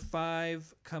needs number him.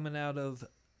 5 coming out of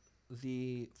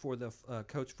the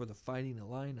coach for the Fighting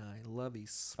Illini, Lovie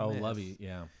Smith. oh, Lovey,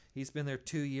 yeah. He's been there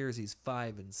 2 years. He's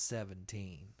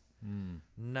 5-17.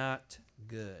 Not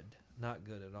good. Not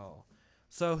good at all.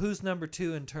 So who's number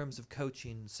 2 in terms of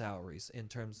coaching salaries, in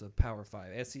terms of Power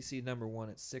 5? SEC number 1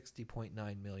 at $60.9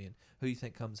 million. Who do you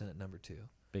think comes in at number 2?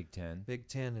 Big Ten. Big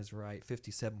Ten is right,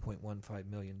 $57.15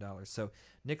 million. So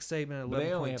Nick Saban at But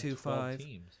they only have 12 11.25.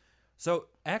 teams. So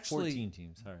actually, 14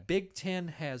 teams, sorry. Big Ten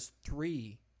has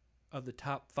 3 of the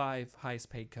top 5 highest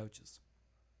paid coaches.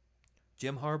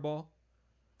 Jim Harbaugh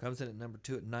comes in at number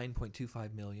 2 at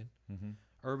 $9.25 million.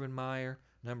 Urban Meyer,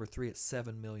 number 3 at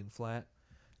 $7 million flat.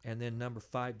 And then number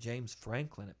 5, James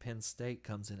Franklin at Penn State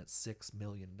comes in at $6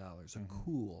 million. A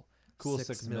cool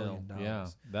 $6 million. Yeah,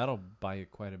 that'll buy you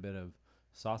quite a bit of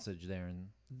sausage there. And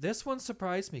This one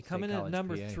surprised me. Coming in at College,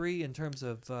 number PA. 3 in terms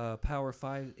of Power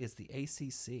 5 is the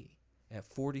ACC at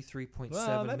 $43.7 well,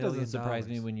 that million. doesn't surprise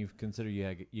me when you consider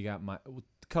you got a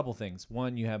couple things.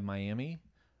 One, you have Miami,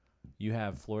 you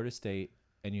have Florida State,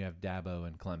 and you have Dabo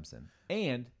and Clemson.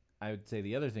 And I would say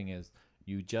the other thing is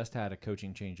you just had a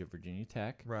coaching change at Virginia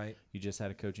Tech. Right. You just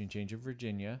had a coaching change at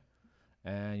Virginia.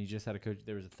 And you just had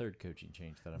there was a third coaching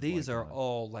change that I'm These blanking are on.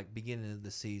 all like beginning of the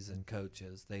season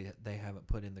coaches. They haven't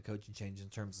put in the coaching change in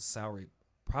terms of salary,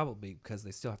 probably because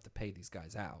they still have to pay these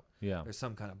guys out. Yeah. There's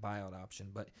some kind of buyout option.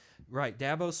 But right,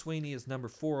 Dabo Sweeney is number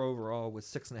 4 overall with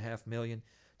 $6.5 million.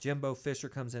 Jimbo Fisher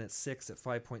comes in at 6 at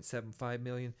 $5.75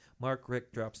 million. Mark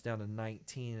Richt drops down to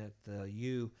 19 at the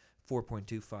U,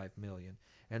 $4.25 million.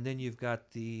 And then you've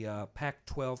got the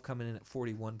Pac-12 coming in at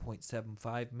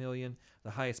 $41.75 million.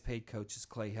 The highest paid coach is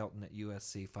Clay Helton at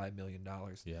USC, $5 million.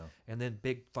 Yeah. And then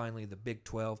finally the Big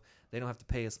 12. They don't have to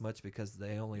pay as much because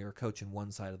they only are coaching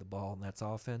one side of the ball, and that's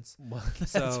offense. Well,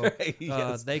 that's So right.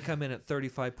 Yes. they come in at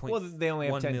 $35.1 well, they only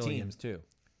have 10 million. teams too.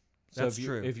 So That's if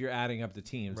true. if you're adding up the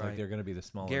teams, like Right. they're going to be the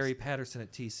smallest. Gary Patterson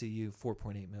at TCU,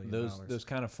 $4.8 million. those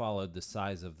kind of followed the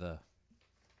size of the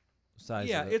size.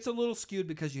 Yeah, of the, it's a little skewed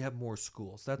because you have more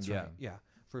schools. That's Yeah. right. Yeah,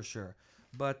 for sure.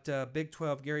 But Big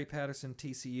 12, Gary Patterson,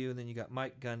 TCU, and then you got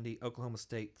Mike Gundy, Oklahoma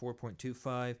State,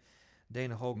 4.25.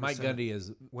 Dana Holgorsen, Mike Gundy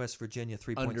is West Virginia,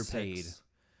 3.6. underpaid.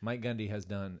 Mike Gundy has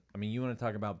done. I mean, you want to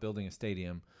talk about building a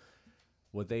stadium?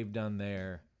 What they've done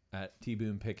there at T.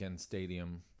 Boone Pickens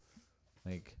Stadium,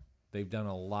 like they've done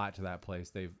a lot to that place.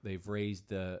 They've raised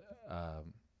the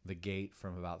gate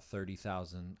from about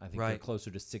 30,000. I think they're Right.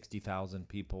 closer to 60,000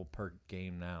 people per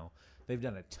game now. They've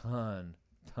done a ton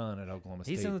at Oklahoma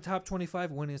State. He's in the top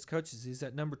 25 winningest coaches. He's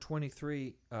at number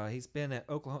 23. He's been at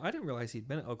Oklahoma. I didn't realize he'd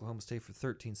been at Oklahoma State for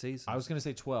 13 seasons. I was going to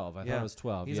say 12. I thought it was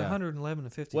 12. He's yeah. 111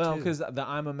 and 52. Well, because the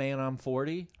I'm a Man, I'm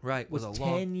 40 right was a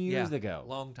 10 years yeah, ago.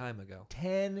 long time ago.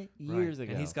 10 years Right.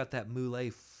 ago. And he's got that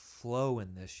Moulet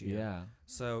flowing this year. Yeah.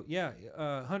 So,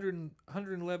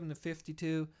 111 to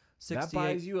 52, 68 That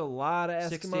buys you a lot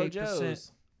of Eskimo 68%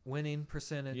 Joes. winning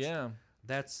percentage. Yeah.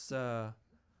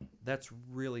 That's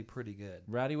really pretty good.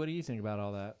 Rowdy, what do you think about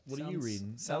all that? What are you Sounds-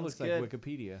 reading? That sounds looks good. like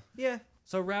Wikipedia. Yeah.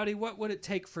 So, Rowdy, what would it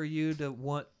take for you to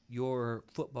want your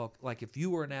football, like if you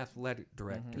were an athletic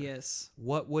director, Yes.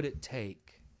 what would it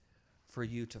take for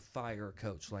you to fire a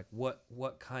coach? Like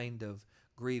what kind of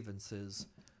grievances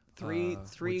Three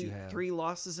would you have?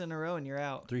 losses in a row and you're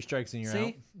out. 3 strikes and you're See,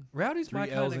 out. Rowdy's 3 my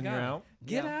kind L's of and guy. you're out.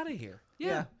 Get Yeah. out of here. Yeah.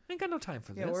 Yeah. Ain't got no time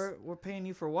for Yeah, this. we're paying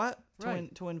you for what?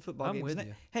 Right. To win football I'm games. with And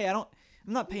you. Hey, I'm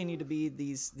not paying you to be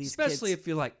these Especially kids. if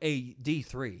you're like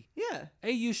D3. Yeah.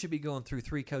 AU should be going through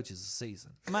 3 coaches a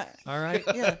season. My, All right?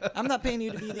 yeah. I'm not paying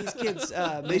you to be these kids.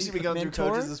 They should be going mentor.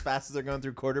 through coaches as fast as they're going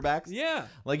through quarterbacks. Yeah.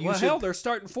 Like, you well, should- hell, they're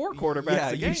starting 4 quarterbacks Yeah,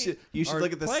 a you game. should or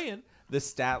look at this. playing. The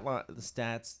stat line. The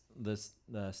stats,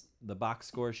 the box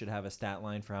score should have a stat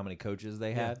line for how many coaches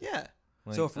they had. Yeah.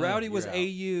 Like, So if Rowdy was you're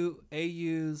out.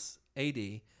 AU's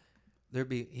AD,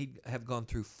 he'd have gone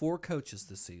through 4 coaches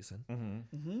this season,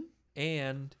 Mm-hmm.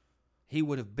 and he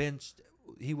would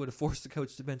have forced the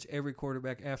coach to bench every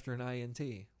quarterback after an INT,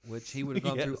 which he would have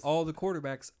gone through Yes. all the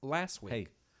quarterbacks last week.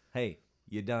 Hey,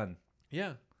 you done?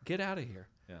 Yeah, get out of here.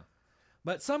 Yeah.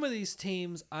 But some of these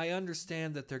teams, I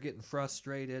understand that they're getting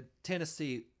frustrated.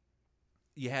 Tennessee,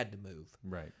 you had to move.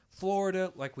 Right.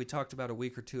 Florida, like we talked about a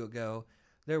week or 2 ago,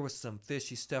 there was some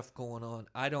fishy stuff going on.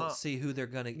 I don't see who they're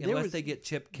going to, there unless was- they get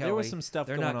Chip Kelly. there was some stuff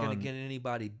They're going not going on. to get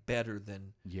anybody better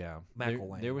than Yeah.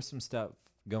 McElwain. There was some stuff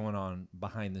going on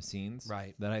behind the scenes.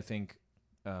 Right. That I think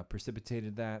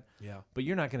precipitated that. yeah. But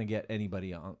you're not going to get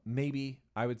anybody on. Maybe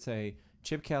I would say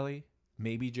Chip Kelly,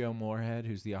 maybe Joe Moorhead,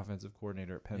 who's the offensive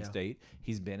coordinator at Penn Yeah. State.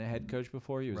 He's been a head coach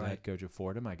before. He was a Right. head coach at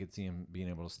Fordham. I could see him being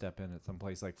able to step in at some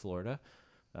place like Florida.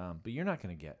 But you're not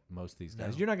going to get most of these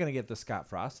guys. No. You're not going to get the Scott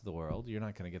Frost of the world. You're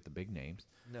not going to get the big names.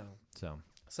 No. So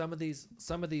Some of these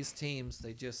teams,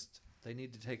 they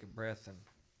need to take a breath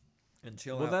and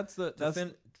chill well, out. that's the To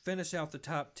that's finish out the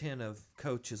top 10 of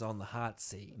coaches on the hot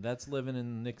seat. that's living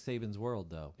in Nick Saban's world,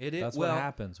 though. It is- That's well, what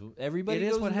happens. Everybody It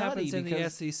is goes what nutty happens in the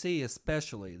because SEC,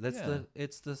 especially. Yeah.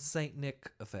 It's the Saint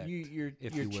Nick effect. you're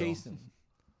if you're you will. chasing.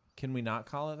 Can we not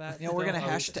call it that? Yeah, we're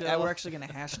gonna still? hashtag. We're actually gonna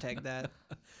hashtag that.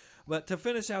 But to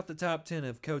finish out the top 10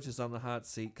 of coaches on the hot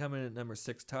seat, coming in at number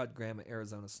 6, Todd Graham at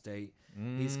Arizona State.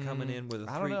 He's coming in with a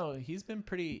 3. I don't know. He's been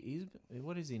pretty.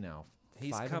 What is he now?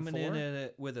 He's 5 and coming 4? in at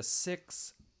it with a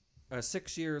 6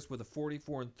 years with a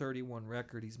 44-31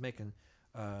 record. He's making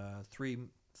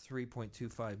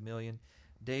 $3.25 million.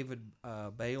 David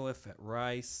Bailiff at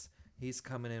Rice. He's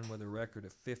coming in with a record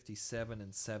of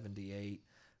 57-78.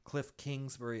 Cliff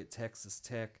Kingsbury at Texas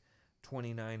Tech,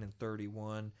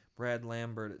 29-31. Brad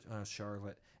Lambert at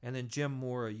Charlotte, and then Jim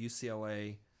Moore at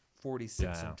UCLA,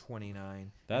 46-29.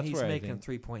 That's and he's where I making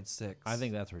think- 3.6. I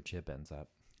think that's where Chip ends up.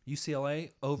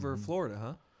 UCLA over Florida,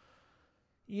 huh?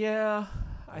 Yeah,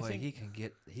 I Boy, think he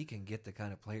can get the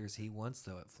kind of players he wants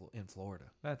though in Florida.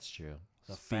 that's true.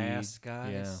 The Speed. fast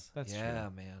guys. Yeah, that's true.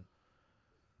 man.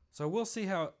 So we'll see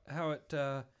how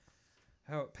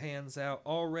it pans out.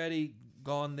 Already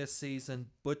gone this season.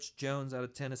 Butch Jones out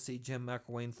of Tennessee, Jim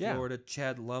McElwain, Yeah. Florida,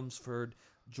 Chad Lumsford,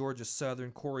 Georgia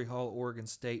Southern, Corey Hall, Oregon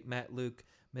State, Matt Luke,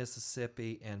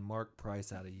 Mississippi, and Mark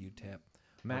Price out of UTEP.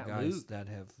 Matt Are guys Luke. that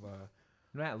have.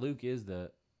 Matt Luke is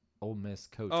the Ole Miss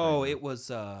coach. Oh, right now. it was.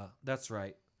 That's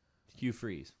right. Hugh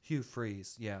Freeze. Hugh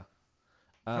Freeze. Yeah.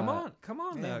 Come on,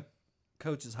 yeah.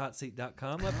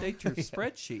 coacheshotseat.com. Update your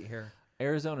spreadsheet here.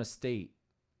 Arizona State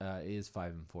is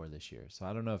 5 and 4 this year, so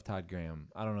I don't know if Todd Graham.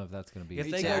 I don't know if that's going to be. If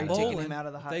Are they you go taking bowling, him out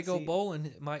of the if hot they go seat? bowling,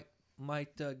 it might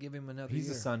give him another He's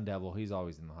year. a Sun Devil. He's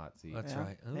always in the hot seat. That's Yeah.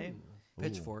 right. Ooh, Hey.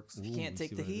 pitchforks. If you Ooh, can't you take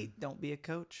see the what I did? heat, don't be a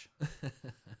coach.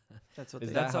 That's what Is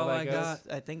they that That's how all that I goes? got.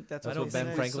 I think that's I what don't What they think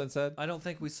Ben said. Franklin said. I don't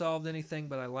think we solved anything,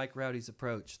 but I like Rowdy's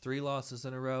approach. 3 losses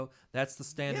in a row. That's the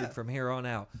standard Yeah. from here on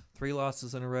out. 3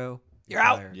 losses in a row. You're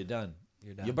out. fired. You're done.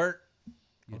 You're done. You burnt.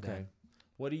 You're Okay. done.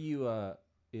 What do you?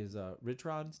 Is Rich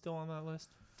Rod still on that list?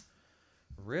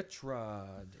 Rich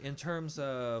Rod, in terms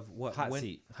of what? Hot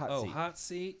seat. Hot seat. Hot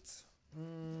seat.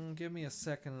 Give me a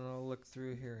second and I'll look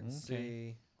through here and Okay.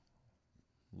 see.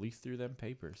 Leaf through them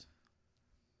papers.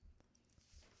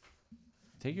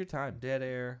 Take your time. Dead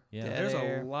air. Yeah. Dead There's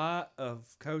air. a lot of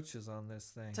coaches on this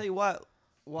thing. Tell you what,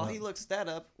 while What? he looks that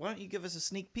up, why don't you give us a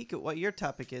sneak peek at what your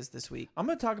topic is this week? I'm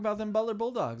gonna talk about them Butler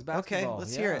Bulldogs basketball.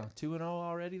 let's hear it. 2-0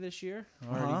 already this year.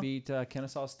 Already Uh-huh. beat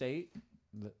Kennesaw State.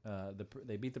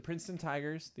 They beat the Princeton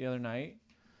Tigers the other night,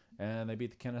 and they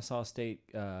beat the Kennesaw State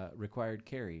required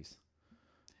carries.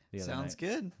 The other Sounds night.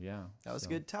 good. Yeah, That was so-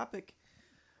 a good topic.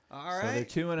 All So they're right.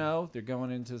 2-0. They're going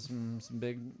into some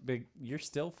big. You're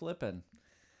still flipping.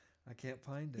 I can't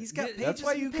find it. He's got That's pages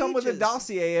why and you come with a pages.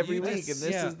 dossier every You week, just- and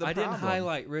this yeah, is the I problem. didn't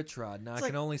highlight Rich Rod. Now It's I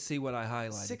like can only see what I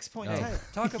highlighted. 6-point Oh. type.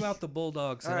 Talk about the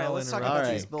Bulldogs. All and right, I'll let's talk interrupt about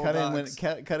you. these Cut in when Bulldogs.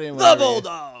 cut in. The whenever you-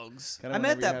 Bulldogs. Cut it I met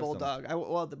whenever you that have bulldog.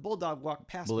 Well, the bulldog walked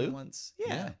past Blue? me once.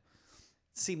 Yeah.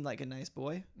 Seemed like a nice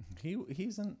boy. He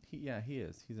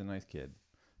is. He's a nice kid.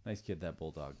 Nice kid, that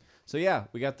bulldog. So yeah,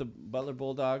 we got the Butler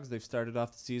Bulldogs. They've started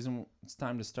off the season. It's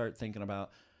time to start thinking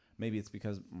about. Maybe it's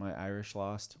because my Irish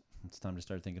lost. It's time to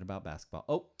start thinking about basketball.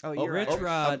 Oh, you're Rich right.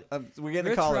 Rod We're getting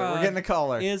Rich a caller. Rod We're getting a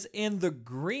caller. is in the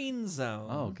green zone.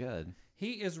 Oh, good.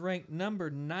 He is ranked number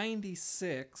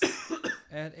 96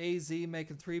 at AZ,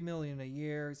 making $3 million a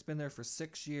year. He's been there for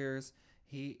 6 years.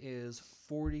 He is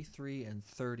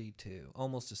 43-32,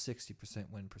 almost a 60%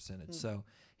 win percentage. So,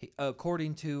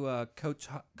 according to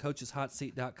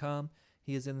coacheshotseat.com,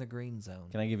 he is in the green zone.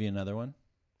 Can I give you another one?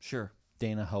 Sure.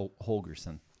 Dana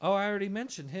Holgerson. Oh, I already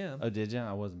mentioned him Oh, did you?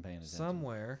 I wasn't paying attention.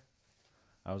 somewhere.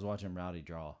 I was watching Rowdy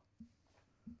draw.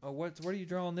 Oh, what are you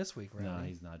drawing this week, Rowdy? No,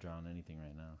 he's not drawing anything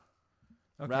right now.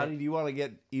 Okay. Rowdy, do you want to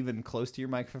get even close to your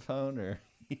microphone, or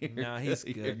Nah, he's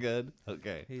you're good. good?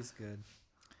 Okay. He's good.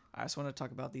 I just want to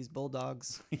talk about these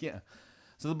Bulldogs. Yeah.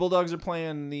 So the Bulldogs are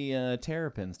playing the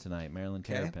Terrapins tonight, Maryland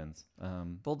Okay. Terrapins.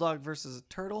 Bulldog versus a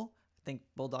turtle. I think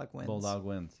Bulldog wins. Bulldog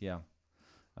wins, yeah.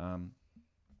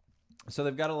 So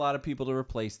they've got a lot of people to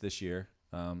replace this year.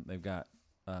 They've got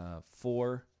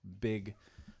 4 big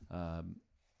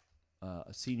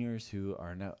seniors who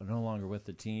are no longer with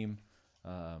the team.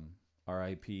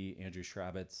 R.I.P. Andrew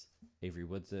Schrabitz, Avery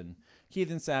Woodson,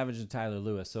 Keithan Savage, and Tyler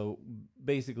Lewis. So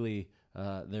basically,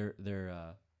 they're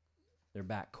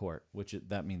backcourt,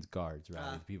 that means guards,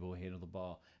 right? The people who handle the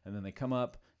ball, and then they come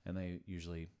up, and they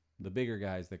usually the bigger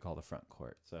guys they call the front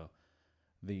court. So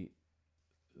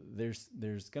there's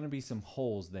going to be some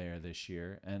holes there this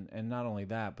year, and not only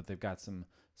that, but they've got some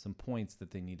points that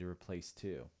they need to replace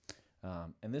too.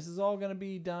 And this is all going to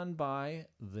be done by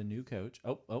the new coach.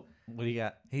 Oh, what do you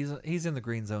got? He's in the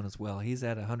green zone as well. He's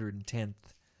at 110th.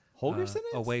 Holgerson is?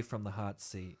 Away from the hot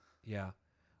seat. Yeah.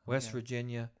 West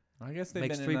Virginia I guess they've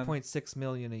makes been in on- $3.6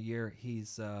 million a year.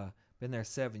 He's been there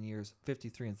 7 years,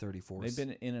 53-34. They've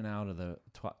been in and out of the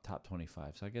top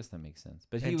 25, so I guess that makes sense.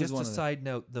 But he And was just one a of side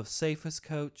note, the safest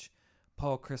coach,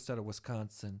 Paul Christ out of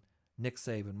Wisconsin, Nick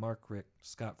Saban, Mark Richt,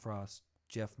 Scott Frost,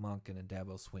 Jeff Monken, and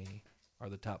Dabo Sweeney are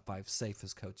the top 5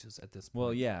 safest coaches at this point.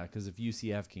 Well, yeah, because if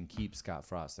UCF can keep Scott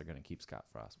Frost, they're going to keep Scott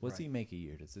Frost. What's Right. he make a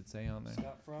year? Does it say on there?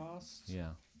 Scott Frost? Yeah.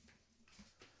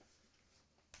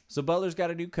 So Butler's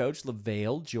got a new coach,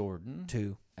 LaVale Jordan,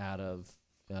 2. out of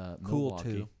Cool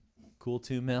Milwaukee. 2. Cool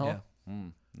 2 mil. Yeah.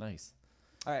 Nice.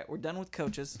 All right, we're done with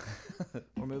coaches.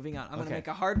 We're moving on. I'm going Okay. to make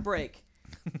a hard break.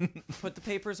 Put the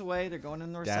papers away. They're going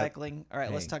in the Dad- recycling. All right,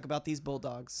 let's Hey. talk about these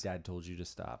Bulldogs. Dad told you to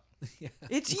stop.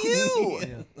 It's you.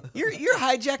 Yeah. You're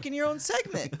hijacking your own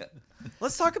segment.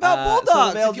 Let's talk about So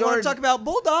Bulldogs. LaVale If you want to Jordan- talk about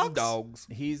Bulldogs, Dogs.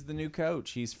 He's the new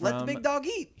coach. He's from let the big dog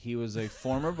eat. He was a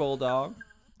former Bulldog.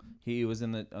 He was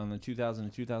on the 2000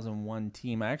 and 2001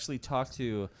 team. I actually talked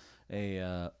to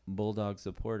a Bulldog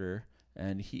supporter,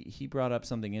 and he brought up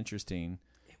something interesting.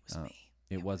 It was me.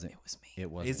 It wasn't. It was me. It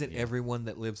wasn't. Isn't you. everyone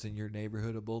that lives in your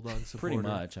neighborhood a Bulldog supporter? Pretty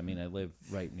much. I mean, I live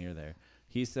right near there.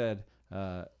 He said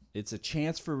it's a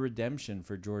chance for redemption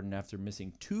for Jordan after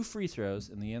missing 2 free throws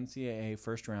in the NCAA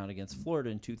first round against Florida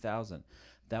in 2000.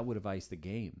 That would have iced the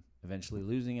game, eventually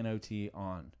losing an OT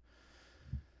on.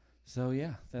 So,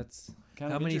 yeah, that's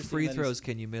kind How of many interesting free that throws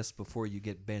can you miss before you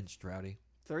get benched, Rowdy?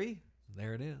 3.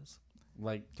 There it is.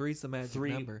 like 3's the magic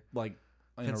 3, number. like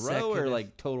in a row or Consecutive.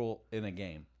 like total in a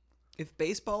game? If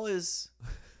baseball is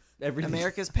Everything.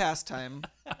 America's pastime,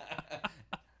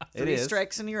 It 3 is.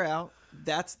 strikes and you're out.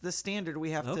 That's the standard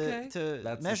we have Okay. to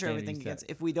That's the measure standard everything you set. against.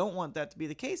 If we don't want that to be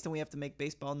the case, then we have to make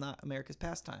baseball not America's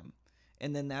pastime,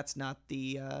 and then that's not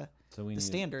the So we the need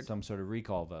standard. some sort of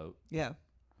recall vote. yeah.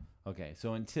 Okay,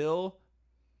 so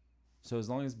as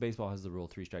long as baseball has the rule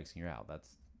 3 strikes and you're out, that's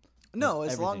No,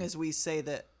 as long everything. as we say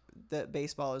that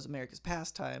baseball is America's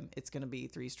pastime, it's going to be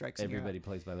 3 strikes and you're out. everybody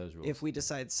plays by those rules. If we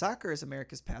decide soccer is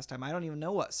America's pastime, I don't even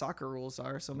know what soccer rules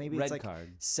are, so maybe red it's like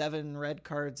card. 7 red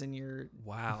cards and you're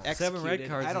Wow. 7 red Executed.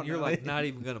 cards, I don't and you're know. like not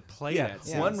even going to play Yeah, that.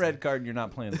 Yeah. one season. red card and you're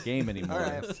not playing the game anymore. All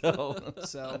right. So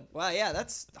so well, yeah,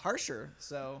 that's harsher.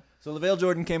 So LaVale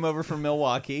Jordan came over from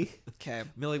Milwaukee. okay,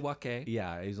 Milwaukee.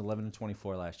 Yeah, he was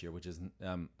 11-24 last year, which is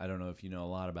I don't know if you know a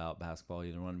lot about basketball,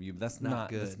 either one of you, but that's Not not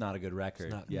good. That's not a good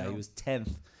record. not- Yeah, no. he was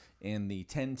 10th in the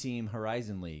 10-team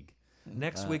Horizon League.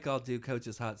 Next week I'll do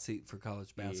Coach's Hot Seat for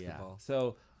college basketball. Yeah.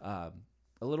 So a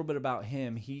little bit about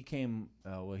him. He came.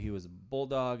 He was a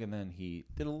Bulldog, and then he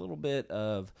did a little bit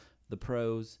of the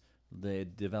pros, the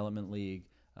development league.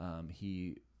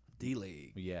 He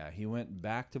D-League. he went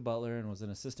back to Butler and was an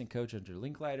assistant coach under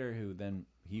Linkleiter, who then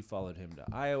he followed him to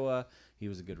Iowa. He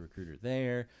was a good recruiter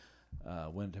there.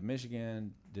 Went to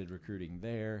Michigan, did recruiting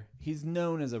there. He's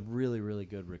known as a really, really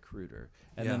good recruiter.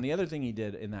 And then Yeah. the other thing he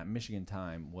did in that Michigan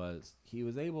time was he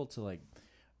was able to like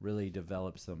really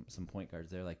develop some point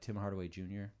guards there, like Tim Hardaway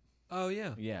Jr. Oh,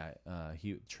 yeah. Yeah,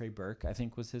 Trey Burke I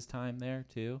think was his time there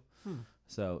too.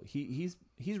 So he's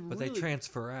But really they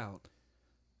transfer out,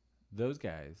 those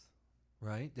guys.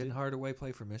 right? Didn't Hardaway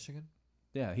play for Michigan?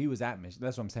 Yeah, he was at Michigan.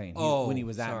 That's what I'm saying. Oh, When he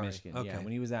was at sorry. Michigan. Yeah, Okay.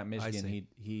 when he was at Michigan, see.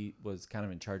 he was kind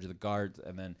of in charge of the guards,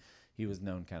 and then he was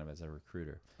known kind of as a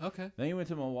recruiter. Okay. Then he went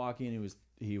to Milwaukee, and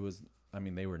he was. I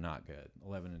mean, they were not good,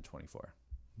 11-24,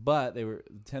 but they were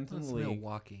 10th in That's the league.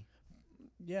 Milwaukee.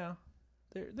 Yeah,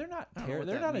 they're not I don't know what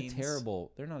they're that not means.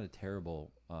 they're not a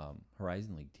terrible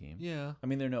Horizon League team. Yeah. I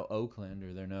mean, they're no Oakland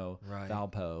or they're no Right.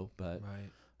 Valpo, but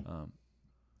Right.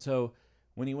 so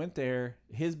when he went there,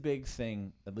 his big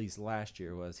thing, at least last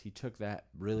year, was he took that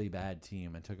really bad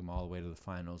team and took them all the way to the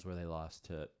finals where they lost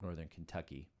to Northern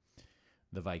Kentucky,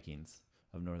 the Vikings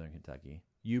of Northern Kentucky.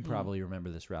 You probably remember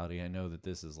this, Rowdy. I know that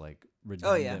this is like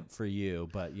redundant for you,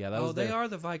 but yeah, that was they their- are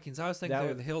the Vikings. I was thinking that they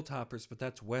were was- the Hilltoppers, but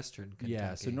that's Western Kentucky.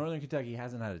 Yeah, so Northern Kentucky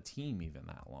hasn't had a team even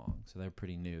that long, so they're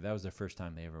pretty new. That was their first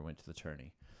time they ever went to the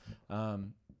tourney.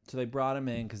 So they brought him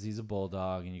in because he's a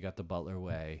Bulldog, and you got the Butler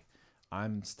way.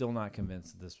 I'm still not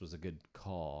convinced that this was a good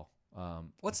call.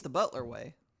 what's the Butler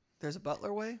way? There's a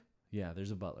Butler way. Yeah,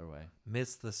 there's a Butler way.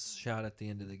 Missed the shot at the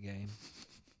end of the game.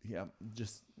 Yeah,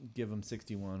 just give him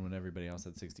 61 when everybody else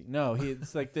had 60. No,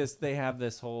 it's like this. They have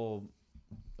this whole.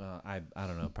 I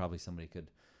don't know. Probably somebody could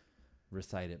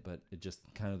recite it, but it just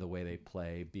kind of the way they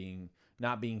play,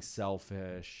 not being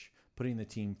selfish, putting the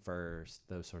team first,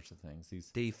 those sorts of things.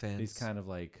 Defense. These kind of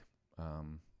like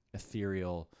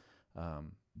ethereal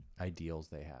ideals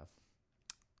they have.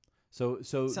 So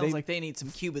Sounds like they need some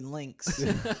Cuban links. You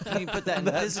need to put that in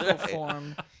physical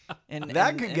form, and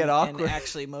That and- could and- get awkward. And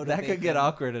actually motivate. that could get them.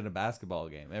 awkward in a basketball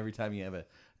game. Every time you have a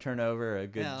turnover, a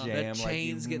good Yeah. jam, the like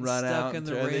chains you getting run stuck out in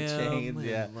the throw rim. the chains, and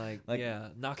yeah. Like,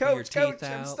 knocking your Coach, teeth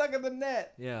I'm out. stuck in the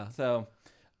net. Yeah. So,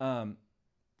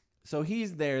 so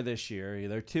he's there this year.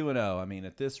 They're 2-0. I mean,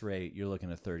 at this rate, you're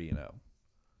looking at 30-0.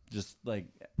 Just like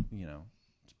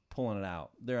just pulling it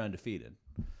out. They're undefeated.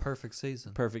 Perfect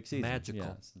season. Perfect season. Magical.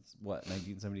 Yeah, since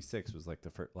 1976 was like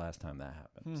the last time that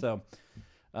happened. So,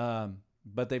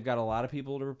 but they've got a lot of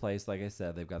people to replace. Like I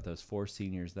said, they've got those 4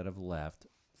 seniors that have left,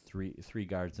 three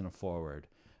guards and a forward,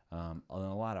 and a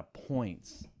lot of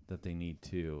points that they need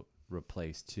to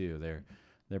replace too.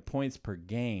 Their points per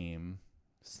game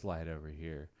slide over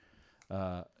here.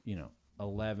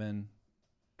 11,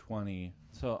 20,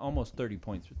 so almost 30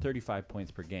 points, 35 points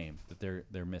per game that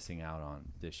they're missing out on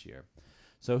this year.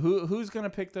 So who's going to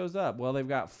pick those up? Well, they've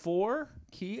got 4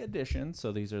 key additions.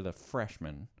 So these are the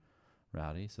freshmen,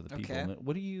 Rowdy. So the people. Okay.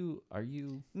 What are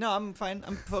you? No, I'm fine.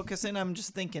 I'm focusing. I'm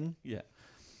just thinking. Yeah.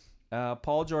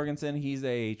 Paul Jorgensen. He's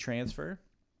a transfer.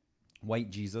 White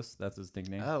Jesus. That's his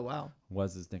nickname. Oh wow.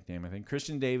 Was his nickname, I think.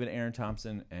 Christian David, Aaron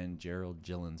Thompson, and Gerald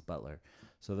Gillens Butler.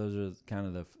 So those are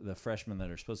kind of the freshmen that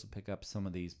are supposed to pick up some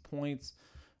of these points,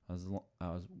 as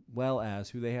well as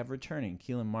who they have returning.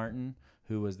 Keelan Martin,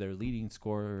 who was their leading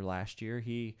scorer last year.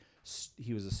 He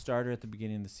was a starter at the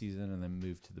beginning of the season and then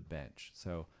moved to the bench.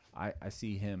 So I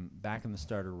see him back in the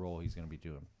starter role. He's going to be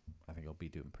doing, I think he'll be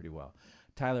doing pretty well.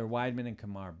 Tyler Weidman and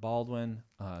Kamar Baldwin,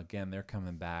 again, they're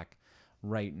coming back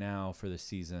right now for the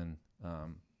season.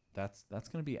 That's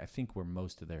going to be, I think, where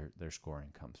most of their scoring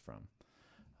comes from.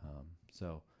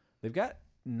 So they've got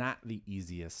not the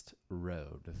easiest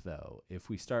road, though. If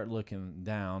we start looking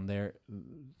down,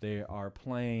 they are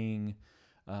playing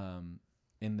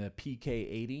in the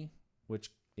PK80,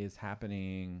 which is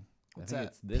happening. What's I think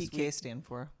that it's this PK week. stand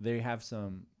for? They have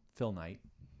some Phil Knight,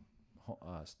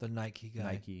 The Nike guy.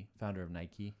 Nike founder of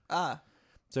Nike. Ah,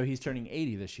 So he's turning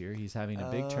 80 this year. He's having a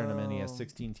big tournament. He has Oh.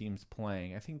 16 teams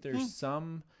playing. I think there's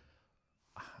some.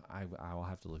 I will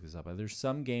have to look this up. There's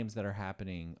some games that are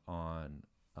happening on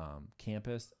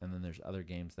campus, and then there's other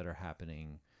games that are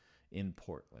happening in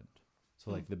Portland. So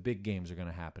like the big games are going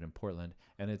to happen in Portland,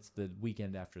 and it's the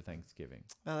weekend after Thanksgiving.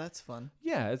 oh, that's fun.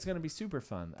 Yeah, it's going to be super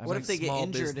fun. What if they get Small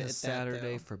injured business at that,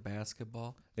 Saturday though? for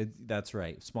basketball? That's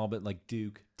right. Small bit like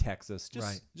Duke, Texas. Just,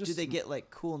 Right. Just Do they get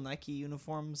like cool Nike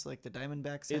uniforms like the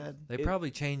Diamondbacks It- had? They probably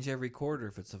change every quarter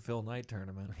if it's a Phil Knight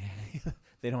tournament.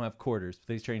 They don't have quarters.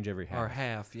 But they change every half. Or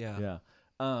half, yeah.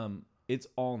 Yeah. It's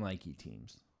all Nike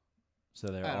teams, so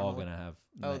they're I don't all know. going to have.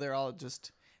 Oh, they're all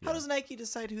just. How Yeah. does Nike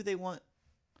decide who they want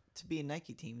to be in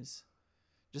Nike teams?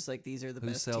 Just like these are the Who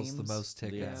best sells teams. the most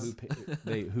tickets?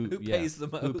 Yeah, who Who yeah, pays the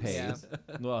most? Who pays?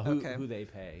 Yeah. Well, who Okay. who they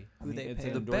pay? Who they it's pay.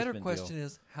 an The better endorsement question deal.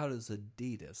 is, how does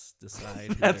Adidas decide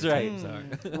who That's their right. teams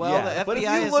are? Well, Yeah, the but if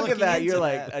FBI you is look at looking that, you're into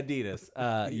like that.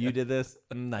 Adidas. You did this.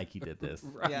 Nike did this.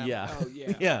 Yeah. Yeah. Oh,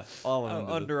 yeah. Yeah. All of them.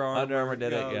 did it. Under Armour. Under Armour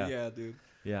did Oh, it. Yeah. dude.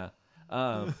 Yeah.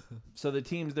 So the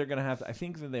teams they're gonna have to, I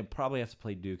think that they probably have to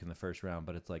play Duke in the first round,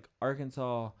 but it's like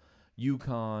Arkansas,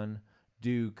 UConn,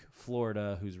 Duke,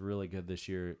 Florida, who's really good this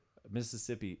year,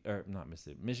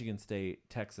 Michigan State,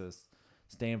 Texas,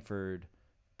 Stanford,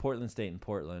 Portland State, and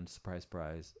Portland. Surprise,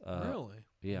 surprise. Really?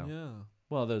 Yeah. Yeah.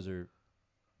 Well, those are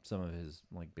some of his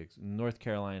like big. North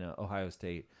Carolina, Ohio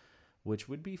State, which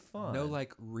would be fun. No,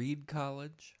 like Reed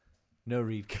College. no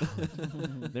Reed College.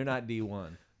 They're not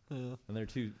D1. Yeah. And they're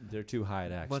too high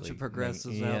to actually Bunch of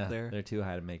progressives make, out there. They're too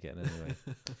high to make it anyway.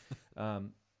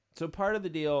 So part of the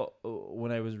deal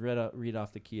when I was read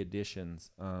off the key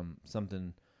additions,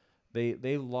 something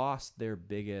they lost their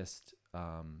biggest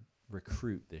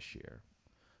recruit this year.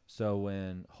 So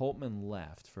when Holtman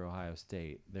left for Ohio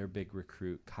State, their big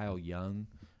recruit Kyle Young,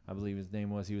 I believe his name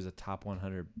was, he was a top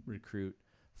 100 recruit,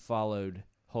 followed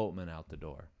Holtman out the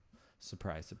door.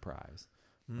 Surprise, surprise.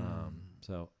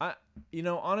 So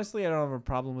honestly, I don't have a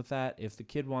problem with that. If the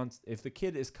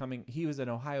kid is coming, he was an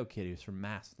Ohio kid. He was from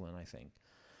Massillon, I think,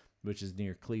 which is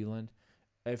near Cleveland.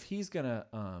 If he's gonna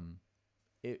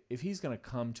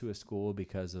come to a school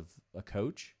because of a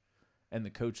coach, and the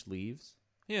coach leaves,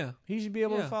 Yeah. he should be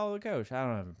able to Yeah. follow the coach. I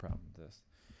don't have a problem with this.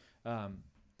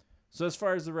 So as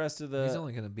far as the rest of the, He's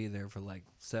only going to be there for like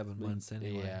 7 months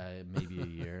anyway. yeah, maybe a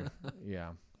year.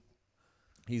 Yeah,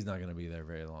 he's not going to be there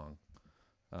very long.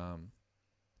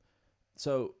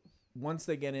 So once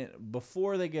they get in,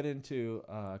 before they get into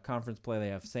conference play, they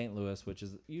have St. Louis, which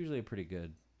is usually a pretty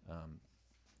good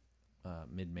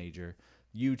mid-major.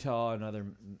 Utah, another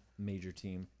major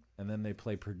team, and then they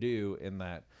play Purdue in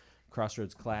that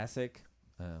Crossroads Classic,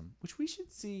 which we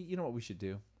should see. You know what we should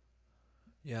do?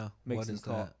 Yeah. Make What some is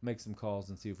call, that? make some calls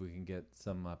and see if we can get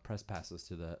some press passes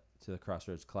to the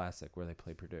Crossroads Classic where they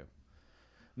play Purdue.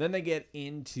 Then they get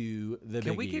into the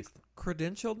Can Big we get East.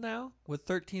 credentialed now with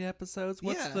 13 episodes?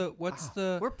 What's Yeah.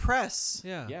 the We're press.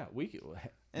 yeah. Yeah,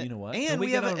 you know what? And Can we,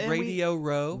 we get have on a- and we- Radio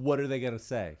Row? What are they gonna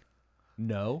say?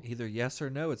 No. Either yes or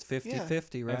no. It's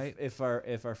 50-50, right? If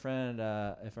our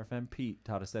friend Pete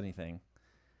taught us anything,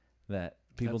 that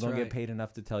people That's don't right. get paid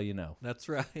enough to tell you no. That's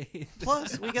right.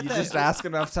 Plus, we get You that. just ask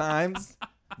enough times,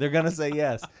 they're gonna say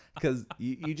yes because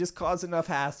you just cause enough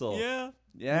hassle. yeah.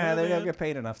 Yeah, they don't man. get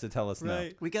paid enough to tell us no.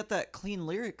 We got that clean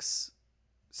lyrics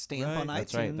stamp Right. on iTunes.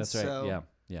 That's right. That's right. So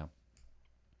Yeah.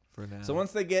 For now. So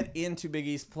once they get into Big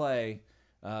East play,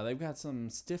 they've got some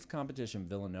stiff competition.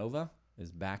 Villanova is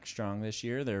back strong this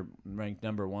year. They're ranked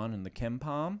number 1 in the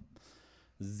KenPom.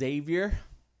 Xavier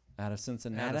out of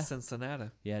Cincinnati. out of Cincinnati.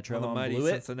 Yeah, On the Trevon mighty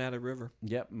Blewett. Cincinnati River.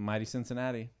 Yep, mighty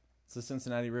Cincinnati. It's the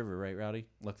Cincinnati River, right, Rowdy?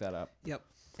 Look that up. Yep,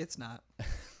 it's not.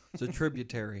 It's a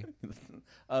tributary.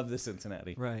 Of the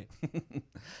Cincinnati. Right.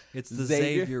 It's the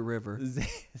Xavier- Xavier River.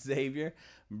 Xavier.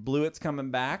 Blewett's coming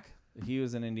back. He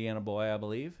was an Indiana boy, I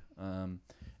believe. And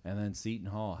then Seton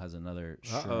Hall has another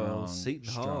Seton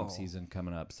strong Hall. season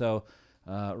coming up. So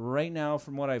right now,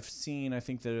 from what I've seen, I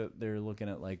think they're looking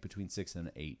at like between 6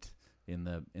 and 8 in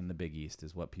the Big East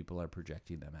is what people are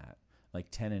projecting them at. Like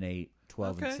 10 and 8,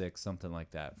 12 and Okay. 6, something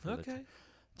like that. For the Okay.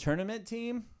 tournament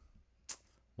team,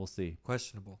 we'll see.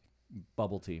 Questionable.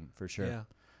 Bubble team for sure. Yeah.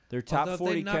 They're top Although if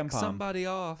 40 they knock KenPom. somebody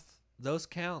off, those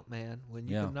count, man. When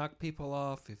you Yeah. can knock people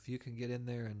off, if you can get in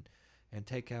there and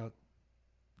take out,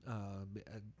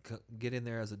 get in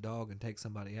there as a dog and take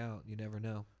somebody out, you never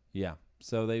know. Yeah.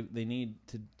 So they need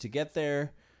to get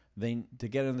there. To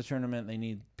get in the tournament, they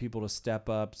need people to step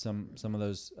up. Some of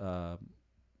those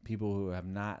people who have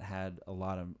not had a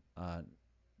lot of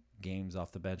games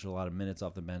off the bench, a lot of minutes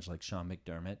off the bench, like Sean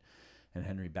McDermott and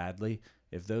Henry Badley.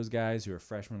 If those guys who are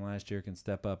freshmen last year can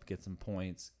step up, get some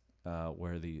points,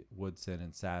 where the Woodson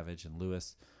and Savage and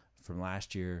Lewis from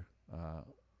last year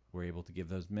were able to give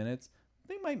those minutes,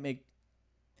 they might make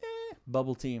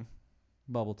bubble team.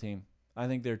 I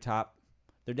think they're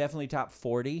definitely top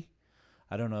 40.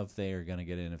 I don't know if they are going to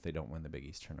get in if they don't win the Big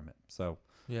East tournament. So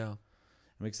Yeah.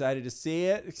 I'm excited to see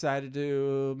it. Excited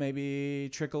to maybe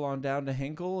trickle on down to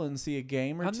Hinkle and see a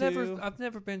game or two. I've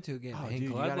never been to a game Oh, at dude,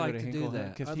 Hinkle. you I'd gotta like go to Hinkle. do that. I'd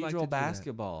like to Cathedral do that.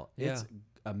 basketball. Yeah. It's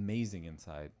amazing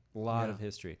inside. A lot Yeah. of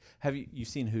history. Have you've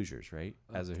seen Hoosiers, right?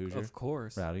 As a Hoosier, Of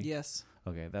course. Rowdy. Yes.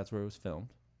 Okay, that's where it was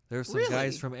filmed. There's some Really?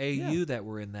 guys from AU Yeah. that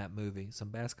were in that movie. Some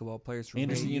basketball players from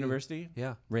Anderson AU. University,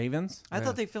 Yeah. Ravens. I Yeah.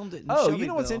 thought they filmed it in Oh, you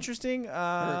know what's Shelbyville, interesting? or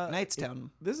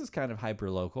Knightstown. This is kind of hyper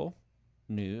local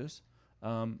news.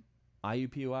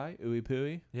 IUPUI, Uwe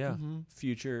Pui, Yeah. Mhm.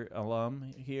 future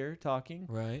alum here talking.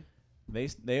 Right.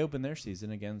 They opened their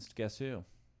season against guess who?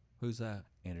 Who's that?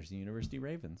 Anderson University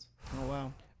Ravens. Oh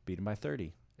wow. Beat them by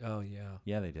 30. Oh, yeah.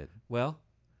 Yeah, they did. Well,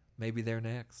 maybe they're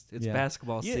next. It's Yeah.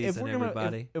 basketball season,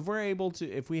 everybody. If we're able to,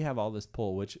 if we have all this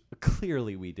pull, which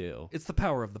clearly we do, It's the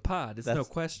power of the pod. It's no That's-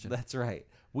 question. that's right.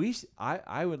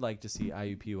 I would like to see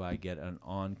IUPUI get an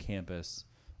on-campus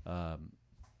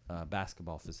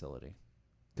basketball facility,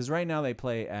 because right now they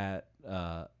play at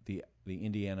the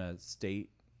Indiana State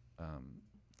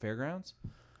Fairgrounds,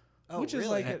 Oh, which really?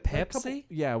 is like At a couple, Pepsi?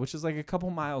 yeah, which is like a couple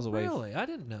miles away. Really? I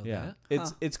didn't know Yeah,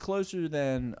 that. it's closer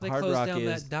than They Hard closed Rock down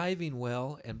is. that diving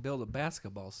well and built a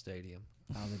basketball stadium.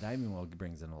 Oh, the diving well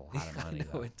brings in a lot of money. I know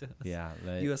though. it does. Yeah,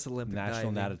 the U.S. Olympic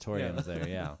National diving. Natatorium's there.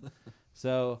 Yeah.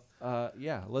 So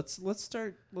yeah, let's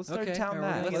start Okay, touting all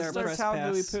right, that. let's Let's get start our touting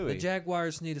Dewey press pass. The Pooey.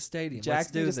 Jaguars need a stadium. Jack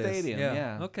Let's do need a this. stadium.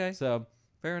 Yeah. Okay. So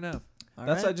Fair enough. All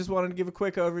that's. right. I just wanted to give a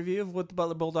quick overview of what the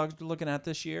Butler Bulldogs are looking at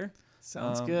this year.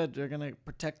 Sounds good. They're gonna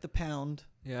protect the pound.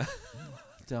 Yeah.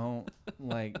 Don't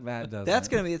like that. Doesn't. That's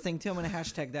gonna be a thing too. I'm gonna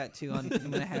hashtag that too. I'm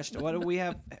gonna hashtag. What do we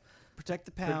have? Protect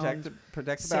the pound.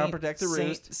 protect the pound, protect the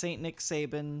roost. Saint Nick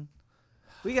Saban.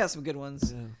 We got some good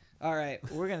ones. Yeah. All right,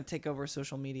 we're gonna take over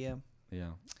social media.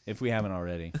 Yeah, if we haven't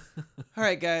already. All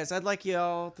right, guys, I'd like you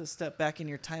all to step back in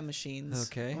your time machines.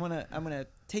 Okay. I'm gonna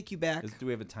take you back. Do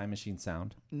we have a time machine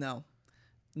sound? No,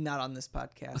 not on this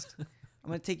podcast. I'm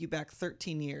gonna take you back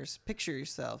 13 years. Picture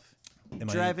yourself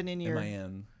driving in your. Am I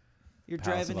in? You're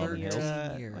Palace driving of in Auburn your. Hills?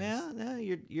 13 years. Yeah, no,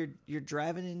 you're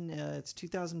driving in. It's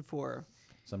 2004.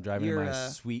 So I'm driving in You're, my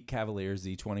sweet Cavalier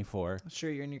Z24. Sure,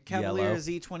 you're in your Cavalier Yellow.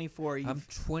 Z24. I'm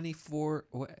 24.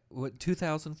 What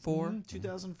 2004?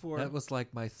 2004. That was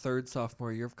like my third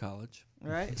sophomore year of college.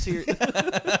 Right. So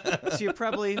you're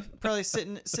probably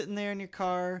sitting there in your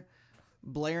car,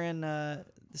 blaring the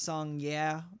song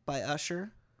 "Yeah" by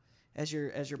Usher, as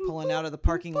you're pulling out of the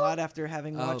parking lot after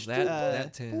having watched.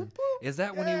 that tune. Is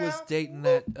that when he was dating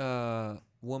that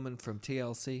woman from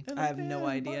TLC? I have no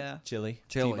idea. Chili.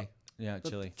 Chili. Yeah,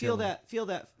 But chili. feel that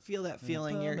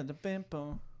feeling.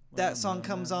 That song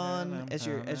comes on as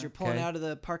you're pulling Okay. out of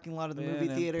the parking lot of the movie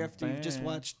theater after you've just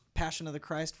watched Passion of the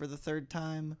Christ for the third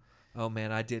time. Oh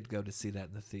man, I did go to see that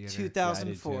in the theater.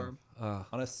 2004. On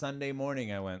a Sunday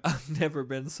morning, I went. I've never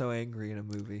been so angry in a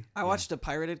movie. I watched a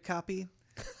pirated copy.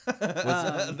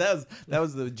 that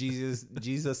was the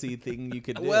Jesus-y thing you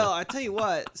could do. Well, I tell you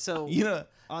what. So you know,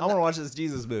 I on want the- to watch this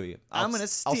Jesus movie. I'm gonna I'll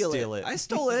steal it. I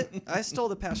stole it. I stole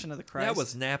the Passion of the Christ. That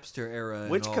was Napster era.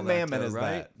 Which and all commandment that, is though,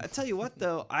 right? that? I tell you what,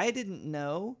 though, I didn't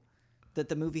know that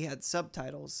the movie had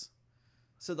subtitles.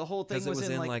 So the whole thing Because it was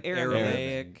in in like Aramaic.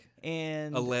 Aramaic,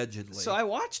 And allegedly. so I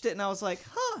watched it and I was like,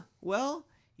 huh, well,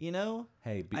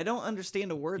 Hey, I don't understand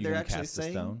a word you they're gonna actually cast a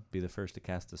saying. stone? Be the first to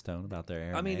cast a stone about their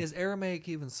Aramaic. I mean, is Aramaic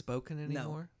even spoken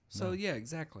anymore? So No. yeah,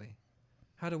 exactly.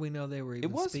 How do we know they were even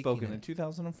it was speaking spoken it? in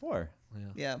 2004. Yeah.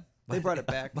 Yeah, they brought it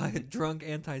back. by a drunk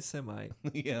anti-Semite.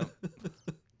 Yeah,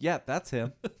 yeah, that's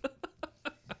him.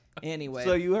 Anyway,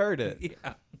 So you heard it.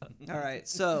 Yeah. all right.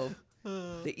 So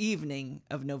the evening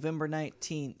of November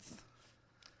 19th,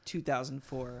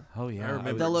 2004. Oh yeah, I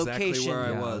remember The exactly location. where I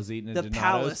I was. was eating a The Donato's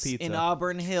Palace pizza. in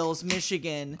Auburn Hills,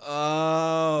 Michigan.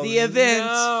 Oh, The event,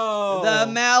 no.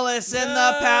 The Malice in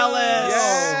the Palace.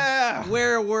 Yeah.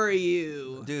 Where were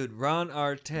you? Dude, Ron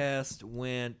Artest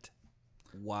went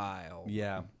wild.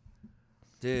 Yeah.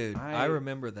 Dude, I I-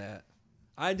 remember that.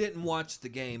 I didn't watch the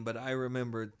game, but I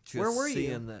remember just Where were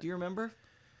seeing you? that. Do you remember?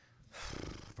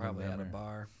 Probably at a remember.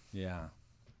 bar. Yeah.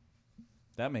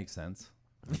 That makes sense.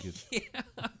 Yeah,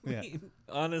 I mean,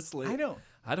 honestly, I don't.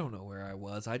 I don't know where I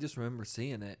was. I just remember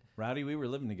seeing it. Rowdy, we were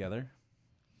living together.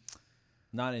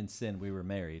 Not in sin. We were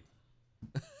married.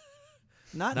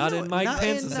 Not in Mike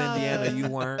Pence's Indiana, you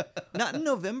weren't. Not in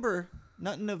November.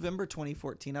 Not in November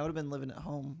 2014. I would have been living at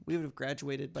home. We would have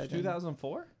graduated by then.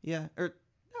 2004? Yeah. Or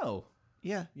No.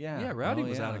 yeah. Yeah. Yeah, Rowdy Oh,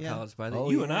 was out of Yeah. college by then. Oh,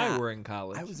 you and yeah. I were in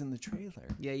college. I was in the trailer.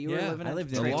 Yeah, you Yeah, were living I at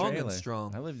lived the in a The long and trailer.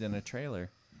 strong. I lived in a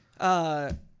trailer.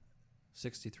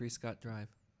 63 Scott Drive.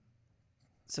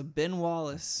 So Ben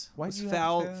Wallace Why'd was you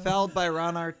have to- fouled by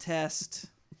Ron Artest.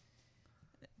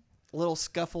 A little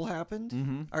scuffle happened.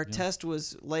 Mm-hmm. Artest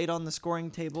was laid on the scoring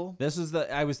table. This was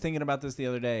I was thinking about this the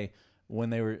other day when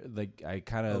they were like, I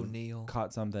kind of O'Neal.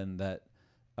 caught something that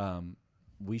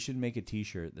we should make a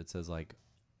T-shirt that says like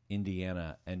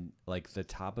Indiana, and like the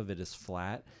top of it is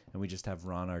flat, and we just have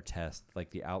Ron Artest, like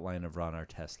the outline of Ron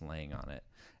Artest laying on it,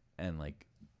 and like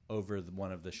over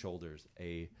one of the shoulders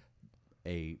a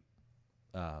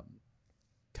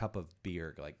cup of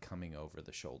beer like coming over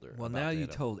the shoulder. Well, about now to you hit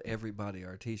him. told everybody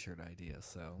our T-shirt idea,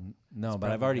 so No, It's but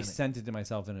I've probably already been it. sent it to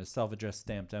myself in a self-addressed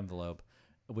stamped envelope,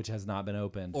 which has not been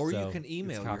opened. Or you so can it's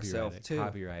email yourself, copyrighted- too.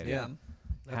 Copyrighted. Yeah.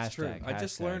 that's true. Hashtag, I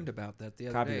just hashtag. learned about that the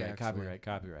other day.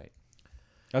 Copyright.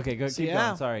 Okay, go. So, Keep yeah.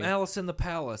 going. Sorry. Alice in the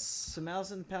Palace. So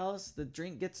Malice in the Palace, the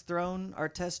drink gets thrown.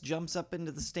 Artest jumps up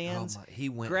into the stands, He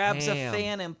went grabs ham. a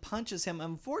fan and punches him.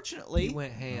 Unfortunately, He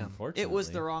went ham. Unfortunately, it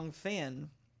was the wrong fan.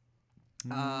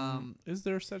 Is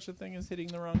there such a thing as hitting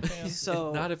the wrong fan?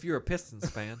 So Not if you're a Pistons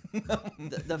fan.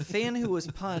 the fan who was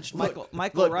punched, Michael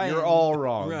Look, Ryan. you're all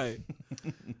wrong.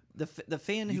 The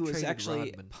fan You who was traded actually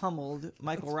Rodman. pummeled,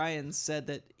 Michael Ryan, said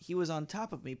that he was on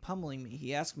top of me, pummeling me.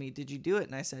 He asked me, "Did you do it?"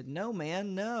 And I said, "No,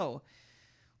 man, no."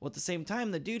 Well, at the same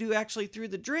time, the dude who actually threw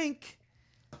the drink,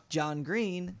 John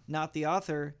Green, not the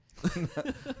author,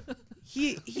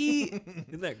 he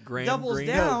Isn't that Graham doubles Greene?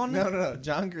 down. No.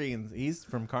 John Green. He's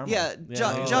from Carmel. Yeah,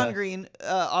 John, he's John a- Green,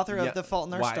 author of yeah, The Fault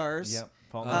in Our Why- Stars, Yep.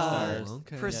 Fault in Our Stars.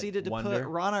 okay. proceeded to Wonder. put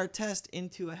Ron Artest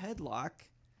into a headlock.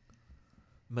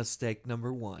 Mistake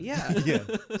number one. Yeah. Yeah.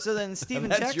 So then Steven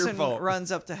That's your Jackson fault.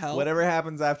 runs up to help. Whatever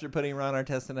happens after putting Ron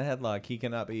Artest in a headlock, he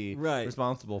cannot be Right.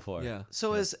 responsible for. Yeah.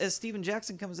 So as Steven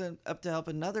Jackson comes up to help,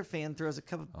 another fan throws a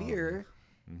cup of beer,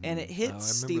 and it Oh, I hits remember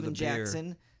Steven the beer.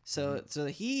 Jackson. So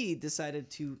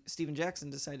Steven Jackson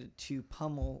decided to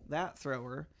pummel that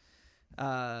thrower.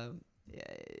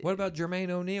 What about Jermaine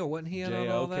O'Neal? Wasn't he in on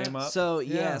all J.O. that? came up. So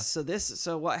Yeah.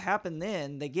 so what happened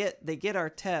then? They get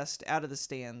Artest out of the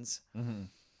stands. Mm-hmm.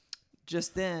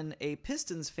 Just then, a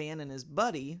Pistons fan and his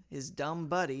dumb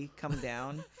buddy, come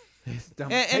down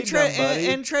Dumb- and hey, try dumb buddy.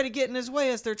 and try to get in his way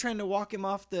as they're trying to walk him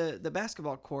off the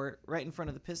basketball court right in front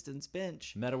of the Pistons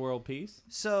bench. Meta World Peace.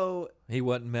 So He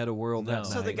wasn't Meta World No. that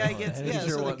so the night. guy gets He sure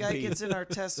so the wasn't guy Pete. gets in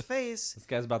Artest's face. This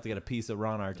guy's about to get a piece of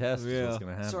Ron Artest. Is Yeah. what's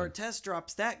gonna happen. So Artest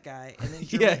drops that guy, and then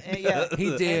Yeah.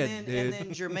 He did, and dude. then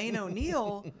Jermaine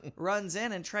O'Neal runs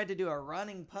in and tried to do a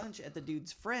running punch at the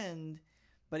dude's friend,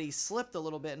 but he slipped a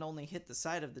little bit and only hit the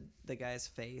side of the guy's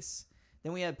face.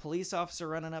 Then we had police officer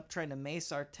running up trying to mace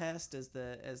Artest as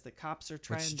the cops are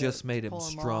trying Which to just made him pull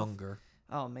off. stronger.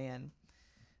 Oh man.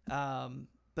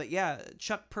 But yeah,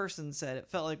 Chuck Person said it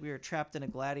felt like we were trapped in a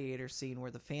gladiator scene where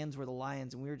the fans were the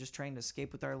lions and we were just trying to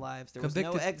escape with our lives. There was no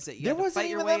Convicted- exit. You There had to wasn't fight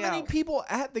your even way that many out. people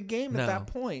at the game No. at that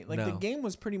point. Like the No. game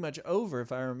was pretty much over,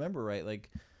 if I remember right.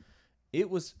 Like it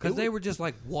was Because they were just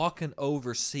like walking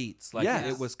over seats. Like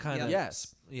Yes. it was kind of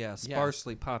Yes.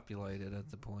 sparsely populated at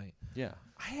the point. Yeah.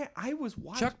 I was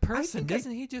watching. Chuck Person,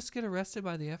 doesn't he just get arrested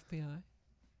by the FBI?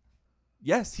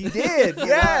 Yes, he did.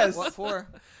 Yes. What for?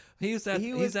 He's at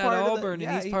He was at part of the- Auburn, yeah,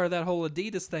 and he's he- part of that whole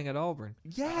Adidas thing at Auburn.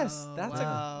 Yes. Oh, That's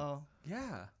wow.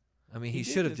 yeah. I mean, He he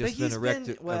did should have just- just But been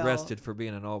he's been- arrested for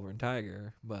being an Auburn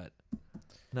Tiger, but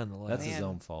nonetheless, That's Man. his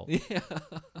own fault. yeah.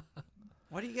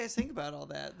 What do you guys think about all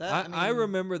that? I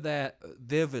remember that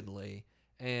vividly.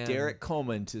 And Derek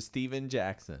Coleman to Steven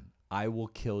Jackson. I will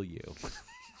kill you.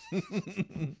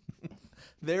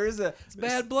 There is a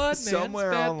bad blood, man. It's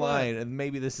somewhere bad online, and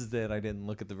maybe this is it. I didn't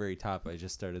look at the very top. I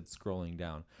just started scrolling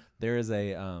down. There is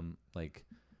a like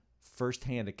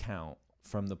firsthand account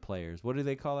from the players. What do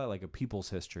they call that? Like a people's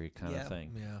history kind Yeah. of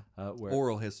thing. Yeah. Where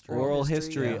Oral history. oral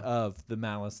history, history yeah. of the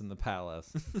Malice in the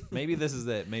Palace. Maybe this is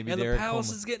it. Maybe And Derek the palace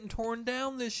Coleman. is getting torn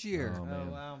down this year. Oh, Oh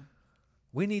man. wow.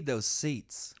 We need those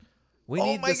seats. We Oh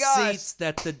need my the gosh. seats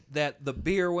that the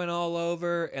beer went all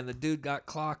over and the dude got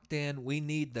clocked in. We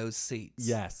need those seats.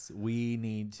 Yes, we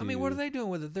need to. I mean, what are they doing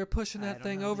with it? They're pushing I that don't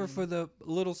thing know, over man. for the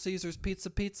Little Caesars Pizza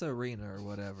Arena or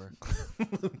whatever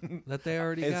that they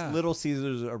already It's got. Little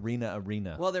Caesars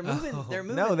Arena. Well, they're moving. Oh. They're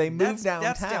moving. no, they moved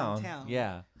that's downtown. downtown.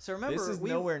 Yeah. So remember, This is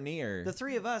nowhere near. The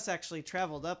three of us actually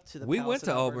traveled up to the. We Palace went at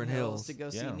to Auburn Hills. to go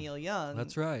see Yeah. Neil Young.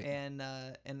 That's right. And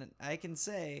I can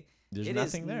say There's it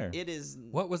nothing is- there. It is.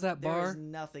 What was that There bar? is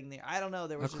nothing there. I don't know.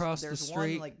 There was Across just, the there's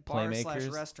street, one like bar slash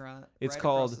Playmakers. restaurant. It's right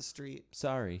called- across the street.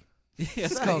 Sorry. Yeah,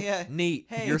 it's Sorry, called yeah. Neat.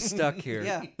 Hey. You're stuck here.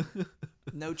 Yeah.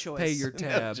 No choice. Pay your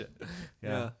tab. Yeah.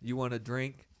 Yeah. You want a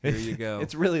drink? Here you go.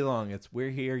 It's really long. It's we're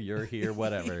here, you're here,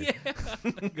 whatever.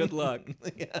 Good luck.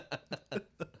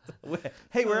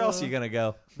 Hey, where else are you gonna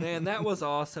go? Man, that was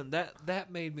awesome.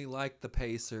 That made me like the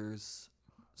Pacers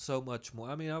so much more.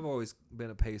 I mean, I've always been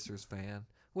a Pacers fan.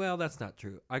 Well, that's not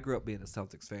true. I grew up being a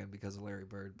Celtics fan because of Larry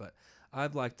Bird, but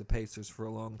I've liked the Pacers for a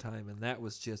long time, and that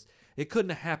was just it couldn't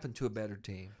have happened to a better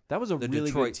team. That was a The really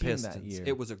Detroit good team Pistons. that year.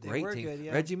 It was a They great were team. good,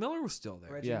 yeah. Reggie Miller was still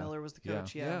there. Reggie Yeah. Miller was the Yeah.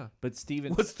 coach. Yeah. But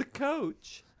Steven, Was the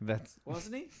coach? that's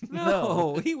Wasn't he?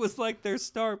 No, he was like their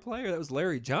star player. That was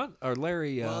Larry John or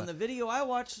Larry. Well, in the video I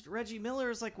watched, Reggie Miller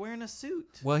is like wearing a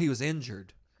suit. Well, he was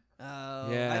injured.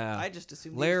 Yeah. I just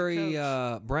assumed Larry he was the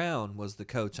coach. Brown was the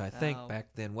coach, I think, Oh.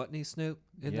 back then. Wasn't he, Snoop?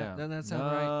 yeah. Doesn't that sound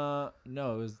right?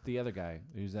 No, it was the other guy.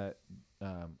 Who's that?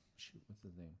 Shoot, what's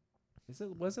his name?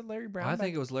 Was it Larry Brown? I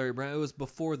think it was Larry Brown. It was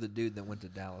before the dude that went to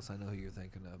Dallas. I know who you're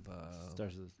thinking of.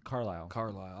 Starts with Carlisle.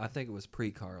 Carlisle. I think it was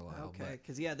pre-Carlisle. Okay,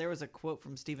 because there was a quote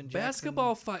from Steven But Jackson.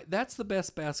 basketball fight. That's the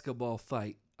best basketball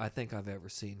fight I think I've ever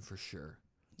seen for sure,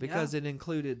 because it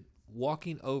included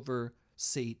walking over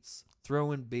seats,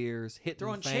 throwing beers, hitting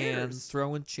Throwing fans, chairs.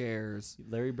 throwing chairs.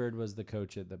 Larry Bird was the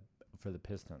coach for the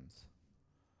Pistons.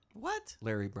 What?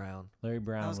 Larry Brown. Larry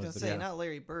Brown I was going the to say guy. not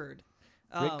Larry Bird.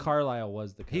 Rick Carlisle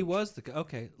was the coach. He was the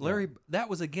okay. Larry. That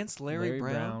was against Larry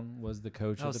Brown. was the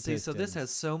coach Oh, of the see, Pistons. so this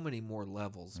has so many more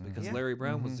levels because Yeah. Larry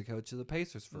Brown was the coach of the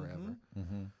Pacers forever.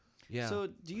 Mm-hmm. Yeah. So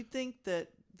do you think that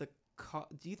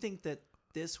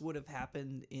this would have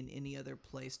happened in any other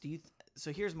place?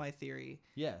 So here's my theory.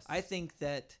 Yes. I think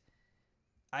that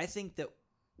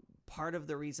part of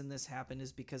the reason this happened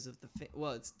is because of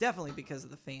it's definitely because of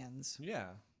the fans. Yeah.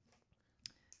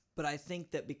 But I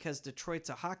think that because Detroit's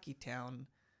a hockey town,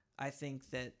 I think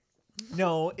that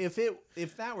No, if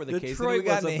that were the case, then we Detroit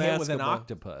got was in a the hit with an basketball.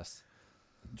 octopus.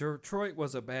 Detroit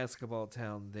was a basketball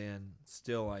town then,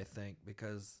 still I think,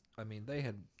 because I mean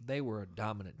they were a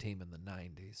dominant team in the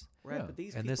 '90s. right. Yeah. But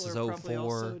these And people this is are probably 04.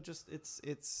 also just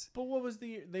it's But what was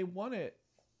they won it?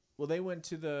 Well, they went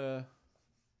to the.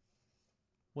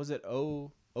 Was it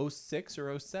 06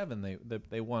 or 07?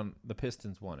 They won. The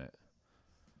Pistons won it.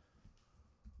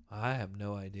 I have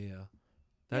no idea.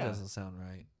 That Yeah. doesn't sound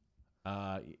right.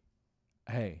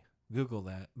 Hey, Google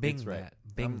that. Bing it's right. that.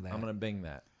 Bing that. I'm gonna Bing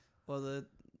that.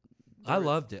 I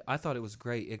loved it. I thought it was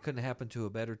great. It couldn't happen to a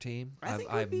better team. I think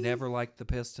it would I've be- never liked the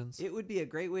Pistons. It would be a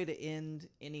great way to end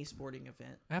any sporting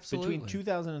event. Absolutely. Between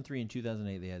 2003 and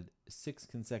 2008, they had 6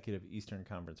 consecutive Eastern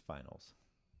Conference Finals.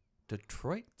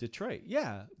 Detroit? Detroit,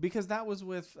 yeah, because that was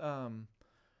with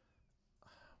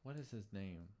what is his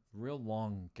name? Real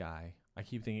long guy. I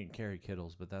keep thinking Kerry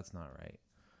Kittles, but that's not right.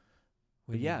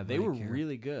 We But yeah, need they Mike were here.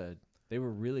 really good. They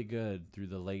were really good through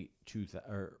the late 2000s,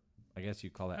 or I guess you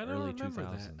call that I don't early remember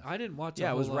 2000s. that. I didn't watch.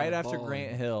 Yeah, a it was whole right lot of after ball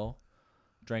Grant in- Hill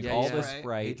drank Yeah, all yeah. the Right.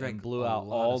 Sprite He drank and blew a out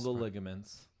lot all of the Sprite.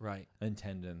 ligaments Right, and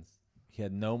tendons. He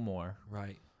had no more.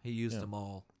 right. He used Yeah. them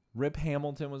all. Rip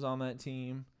Hamilton was on that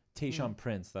team. Tayshaun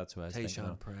Prince, that's who I was thinking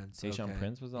Tayshaun of. Prince. Tayshaun okay.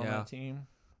 Prince was on Yeah, that team.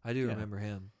 I do Yeah. remember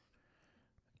him.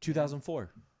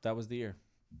 2004. That was the year.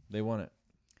 They won it.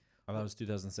 Oh, that was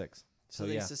 2006. So So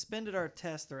they yeah. suspended our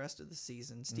test the rest of the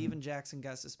season. Steven Jackson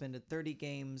got suspended 30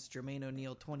 games. Jermaine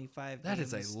O'Neal 25 That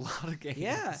games. is a lot of games.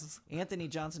 Yeah. Anthony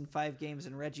Johnson 5 games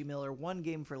and Reggie Miller 1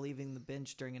 game for leaving the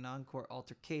bench during an encore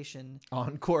altercation.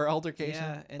 Encore altercation.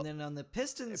 Yeah, and then on the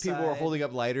Pistons People side, were holding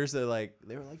up lighters. They were like,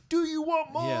 "Do you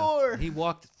want Yeah. more?" He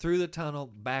walked through the tunnel,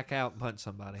 back out, and punched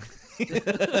somebody.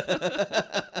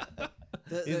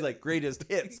 He's like, "Greatest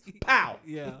hits." Pow.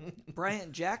 Yeah.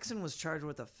 Bryant Jackson was charged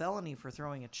with a felony for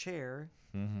throwing a chair.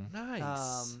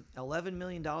 Nice. $11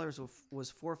 million was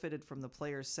forfeited from the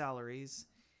players' salaries.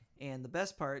 And the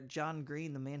best part, John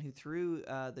Green, the man who threw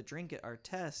the drink at our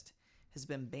test, has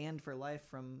been banned for life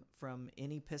from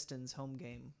any Pistons home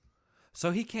game.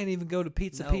 So he can't even go to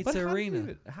Pizza No. Pizza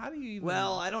Arena. How do you even?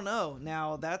 Well, I don't know.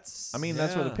 Now that's. I mean,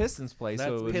 that's where the Yeah. Pistons play, so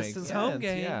That's it would Pistons make home sense.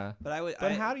 game. Yeah. but I would.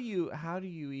 But I, how do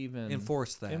you even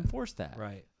Enforce that. enforce that?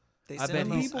 Right. They I sent bet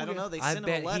him. he's- I don't know. They I sent him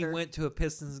bet a letter. he went to a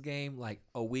Pistons game like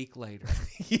a week later.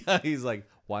 Yeah, he's like,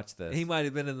 watch this. He might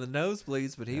have been in the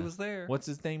nosebleeds, but he Yeah. was there. What's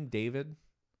his name? David?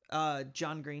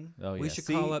 John Green. Oh, We should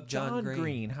call up John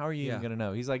Green. How are you Yeah. even going to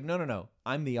know? He's like, no.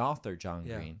 I'm the author, John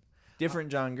Yeah. Green. Different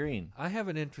John Green. I have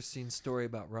an interesting story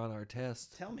about Ron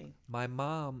Artest. Tell me My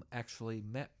mom actually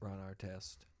met Ron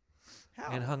Artest how.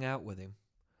 and hung out with him.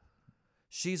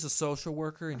 She's a social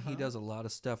worker, and he Uh-huh. does a lot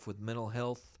of stuff with mental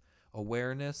health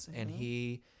awareness, and Mhm.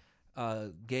 he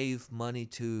gave money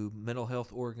to mental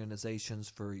health organizations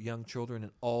for young children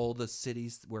in all the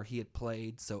cities where he had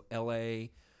played. So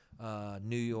L.A.,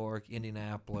 New York,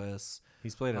 Indianapolis.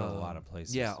 He's played in a lot of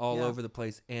places. Yeah, all Yeah. over the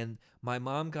place. And my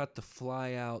mom got to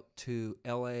fly out to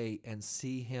L.A. and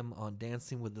see him on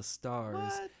Dancing with the Stars.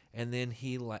 What? And then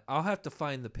I'll have to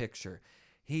find the picture.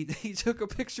 He took a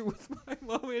picture with my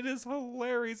mom. It is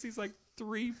hilarious. He's like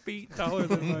 3 feet taller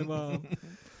than my mom.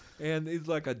 And he's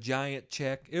like a giant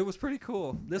check. It was pretty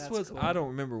cool. This That's was cool. I don't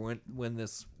remember when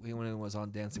it was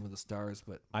on Dancing with the Stars,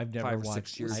 but I've never 5 or watched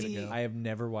 6 years Was he- ago. I have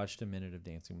never watched a minute of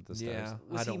Dancing with the Stars. Yeah.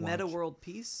 Was I he don't Meta watch. World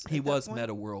Peace? He at that was point?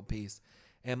 Meta World Peace.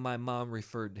 And my mom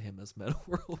referred to him as Meta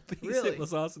World Peace. Really? It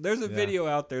was awesome. There's a Yeah. video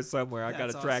out there somewhere. I got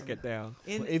to That's track awesome. it down.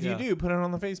 In, If Yeah. you do, put it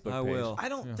on the Facebook I page. will. I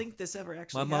don't Yeah. think this ever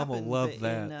actually My mom will happened. love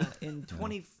but that. In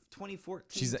 2014,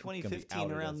 She's gonna be 2015,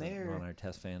 outed around as a there, Ron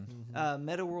Artest fan.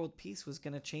 Meta World Peace was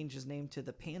going to change his name to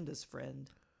the Panda's Friend.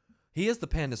 He is the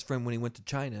Panda's friend when he went to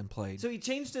China and played. So he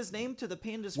changed his name to the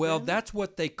Panda's Well, Friend? that's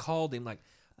what they called him, like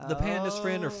the Panda's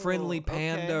friend or friendly Oh,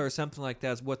 panda okay. or something like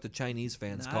that is what the Chinese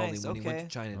fans called him Nice, when he went okay. to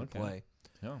China to Okay. play.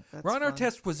 Yeah. That's Ron fun.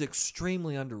 Artest was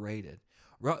extremely underrated.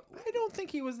 I don't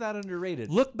think he was that underrated.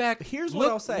 Look back. Here's look,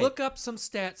 what I'll say. Look up some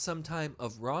stats sometime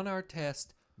of Ron Artest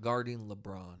guarding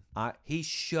LeBron. He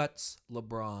shuts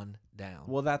LeBron down.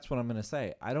 Well, that's what I'm going to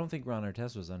say. I don't think Ron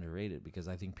Artest was underrated because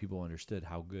I think people understood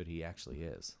how good he actually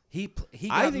is. He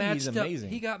I got think matched he's up. amazing.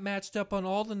 He got matched up on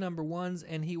all the number ones,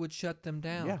 and he would shut them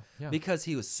down. Yeah. Because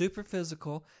he was super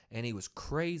physical and he was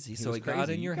crazy. So was he got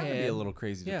crazy. in You your gotta head. be a little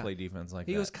crazy Yeah. to play defense like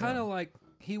that. He was kind of Yeah. like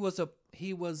he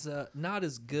was not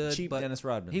as good. cheap but Dennis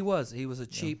Rodman. He was a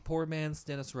cheap poor man's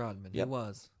Dennis Rodman. He Yep.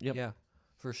 was. Yep. Yeah,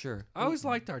 for sure. I always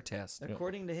liked Artest.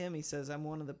 According to him, he says, I'm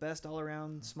one of the best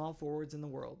all-around small forwards in the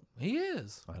world. He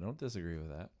is. I don't disagree with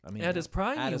that. I mean, At his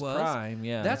prime, at he his was. prime,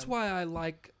 yeah. That's why I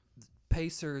like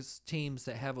Pacers teams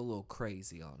that have a little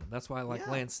crazy on them. That's why I like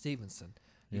Yeah. Lance Stevenson.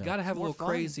 You Yeah. got to have a more little fun.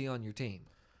 crazy on your team.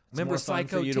 It's Remember more fun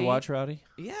Psycho for you T? to watch, Rowdy?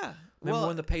 Yeah. Remember well,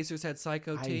 when the Pacers had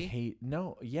Psycho I T? hate.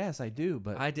 No, yes, I do,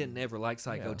 but I didn't ever like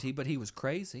Psycho Yeah. T, but he was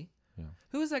crazy. Yeah.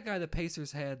 Who was that guy the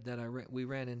Pacers had that we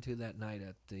ran into that night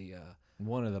at the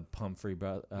one of the Pumphrey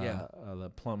brothers, Yeah. the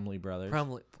Plumley brothers,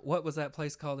 what was that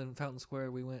place called in Fountain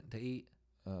Square we went to eat?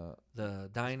 The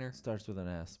diner. starts with an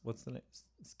S. What's the name?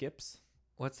 Skips.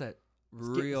 What's that?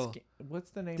 Skip-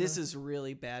 What's the name? this of is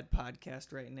really bad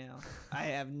podcast right now. I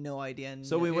have no idea.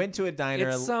 So we went to a diner.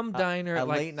 It's some diner a at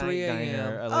like late 3 night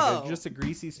diner, a.m. Oh. just a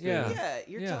greasy spoon. Yeah. Yeah,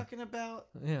 you're Yeah. talking about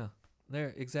Yeah,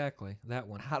 there exactly that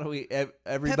one. How do we?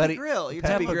 Everybody. Pepe Grill. You're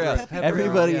Pepe talking Grill. about Pepe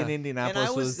Everybody Grill. in Yeah. Indianapolis and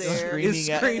I was there. screaming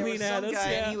at. Screaming there was at some us,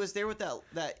 guy, yeah. and he was there with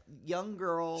that young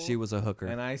girl. She was a hooker.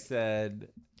 And I said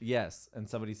yes, and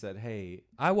somebody said, "Hey,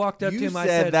 I walked up you to him. said, I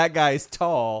said, that guy's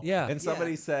tall." Yeah. And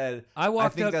somebody Yeah. said, I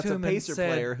walked think up that's to a him Pacer and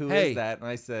said, player. Who is "Hey." that?" And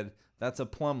I said, "That's a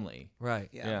Plumley." Right.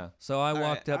 Yeah. So I All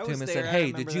walked right, up I to him was and there, said, I "Hey,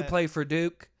 remember did you that. play for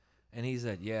Duke?" And he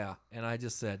said, "Yeah." And I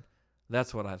just said,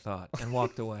 "That's what I thought," and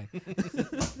walked away.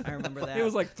 I remember that. It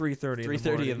was like 3:30.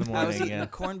 3:30 in the I was morning. eating Yeah. a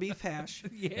corned beef hash.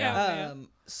 Yeah. man.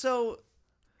 So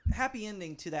happy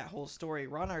ending to that whole story.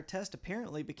 Ron Artest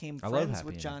apparently became I love friends happy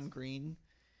with John Green.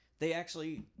 They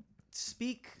actually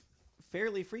speak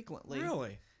fairly frequently.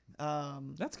 Really?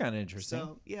 That's kind of interesting.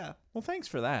 So yeah. Well, thanks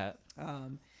for that.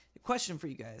 Question for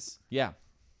you guys: Yeah.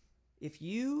 if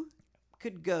you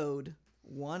could goad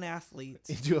one athlete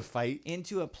Into a fight.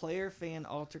 into a player-fan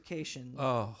altercation,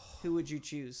 Oh, who would you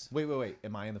choose? Wait.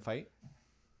 Am I in the fight?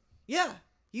 Yeah,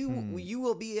 you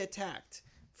will be attacked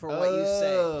for what you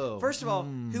say. Oh. First of all,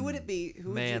 who would it be?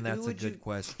 Who man, would you, that's who a would good you,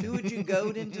 question. Who would you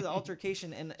goad into the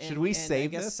altercation? And Should we and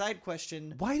save I guess this? Side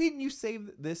question. Why didn't you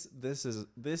save this? This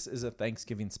is a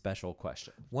Thanksgiving special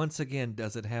question. Once again,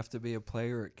 does it have to be a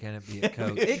player or can it be a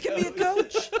coach? It can be a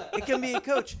coach. It can be a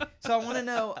coach. So I want to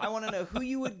know who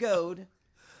you would goad.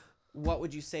 What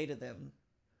would you say to them?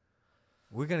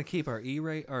 We're gonna keep our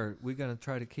E-rate, or we're gonna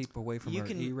try to keep away from You our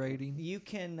can- E-rating. You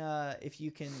can if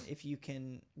you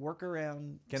can work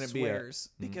around Can it be a- swears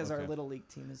because our okay. little league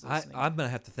team is I'm listening. gonna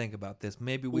have to think about this.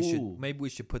 Maybe we Ooh.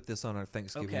 should put this on our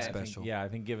Thanksgiving Okay. I think- special. I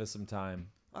think give us some time.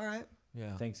 All right.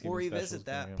 Yeah. Thanksgiving. We'll revisit special's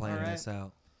that. coming up. Plan All right. this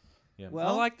out. Yeah. Well,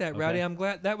 I like that, Rowdy. okay. I'm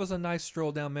glad that was a nice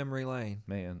stroll down memory lane.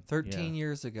 Man. 13 yeah.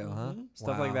 years ago, huh?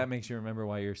 Stuff like Wow. that makes you remember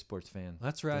why you're a sports fan.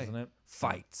 That's right. Doesn't it?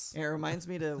 Fights. It reminds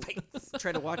me to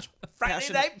try to watch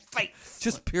Friday Night Fights.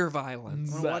 Just pure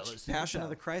violence. I want to watch Passion of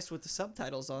the Christ with the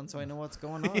subtitles on so I know what's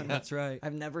going on. That's right.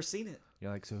 I've never seen it.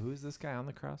 You're like, so who's this guy on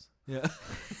the cross? Yeah.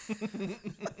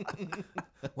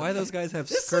 Why those guys have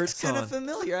This looks skirts kind on? of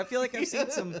familiar. I feel like I've seen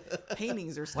some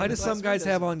paintings or something. Why do some Glass guys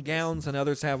have windows. on gowns and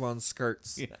others have on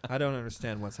skirts? I don't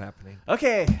understand what's happening.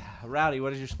 Okay, Rowdy,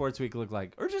 what does your sports week look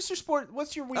like? Or just your sport?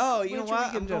 What's your week? Oh, you know what's your what?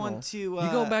 week in I'm general? going to.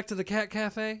 You going back to the Cat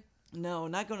Cafe? No,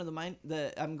 not going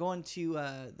to I'm going to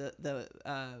the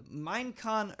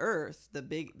Minecon Earth,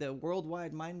 the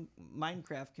worldwide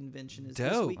Minecraft convention is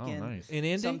this Dope. weekend. Oh, nice. In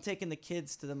Indy? So I'm taking the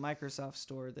kids to the Microsoft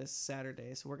store this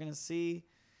Saturday. So we're gonna see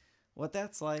what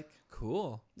that's like.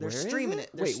 Cool. They're Where is streaming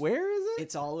it? it. Wait, where is it?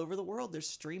 It's all over the world. They're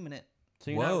streaming it.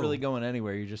 So you're Whoa. not really going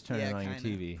anywhere. You're just turning Yeah, it on your kinda,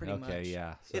 TV. pretty Okay, much.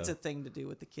 yeah. It's so- a thing to do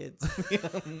with the kids.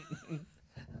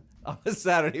 on a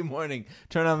Saturday morning,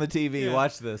 turn on the TV, Yeah.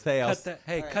 watch this. Hey,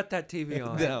 Cut that TV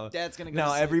on. No, Dad's gonna go. no, to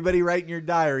sleep. everybody write in your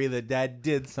diary that Dad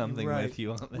did something Right. with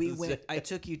you on this. We went. I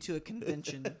took you to a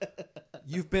convention.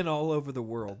 You've been all over the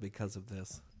world because of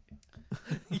this.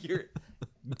 you're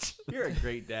a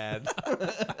great dad.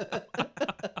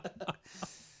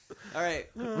 All right.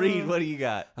 Reed, what do you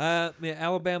got?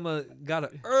 Alabama got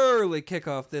an early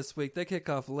kickoff this week. They kick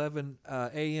off 11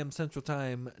 a.m. Central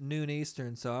Time, noon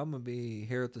Eastern. So I'm going to be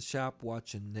here at the shop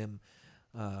watching them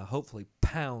hopefully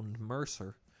pound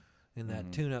Mercer in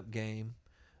that tune-up game.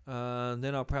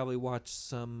 Then I'll probably watch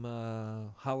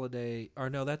some holiday. Or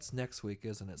no, that's next week,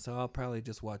 isn't it? So I'll probably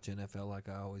just watch NFL like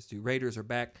I always do. Raiders are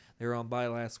back. They were on bye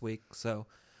last week. So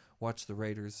watch the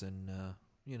Raiders and,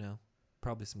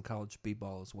 probably some college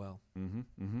b-ball as well.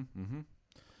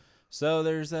 So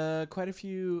there's quite a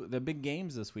few the big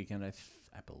games this weekend. I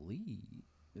believe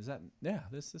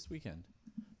this weekend.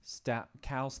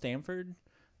 Cal Stanford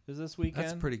is this weekend.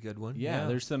 That's a pretty good one. Yeah,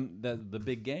 there's some the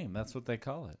big game. That's what they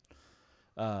call it.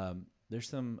 There's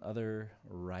some other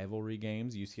rivalry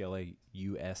games. UCLA,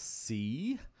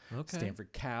 USC, Okay.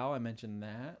 Stanford, Cal. I mentioned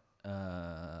that.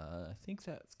 I think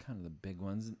that's kind of the big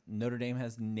ones. Notre Dame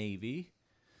has Navy,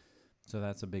 so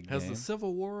that's a big Has game. the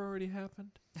Civil War already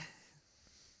happened?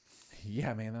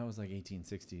 Yeah, man, that was like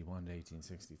 1861 to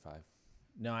 1865.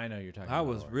 No, I know you're talking. I about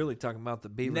was war. really talking about the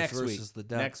Beavers Next versus week. the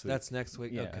Ducks. Next week. That's next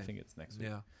week. Yeah, okay. I think it's next week.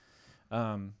 Yeah.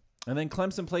 And then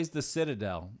Clemson plays the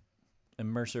Citadel, and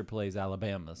Mercer plays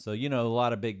Alabama. So a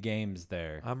lot of big games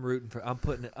there.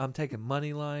 I'm taking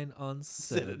money line on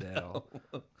Citadel.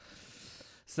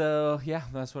 So yeah,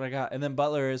 that's what I got. And then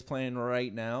Butler is playing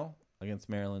right now against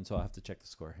Maryland, so I'll have to check the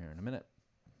score here in a minute.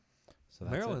 So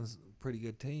that's Maryland's a pretty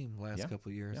good team last Yeah. couple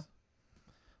of years. Yeah.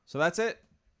 So that's it.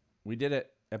 We did it.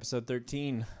 Episode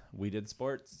 13. We did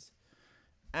sports.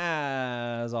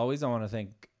 As always, I want to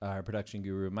thank our production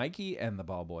guru Mikey and the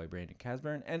ball boy Brandon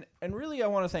Casburn, and really I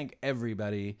want to thank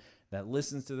everybody that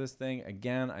listens to this thing.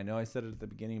 Again, I know I said it at the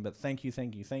beginning, but thank you.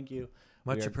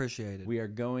 Much appreciated. We are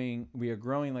growing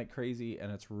like crazy,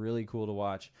 and it's really cool to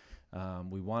watch.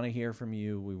 We want to hear from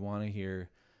you. We want to hear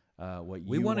what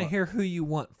We you want to hear who you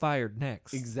want fired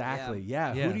next. Exactly.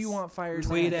 Yeah. Yes. Who do you want fired?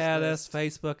 Tweet next? at us,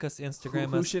 Facebook us, Instagram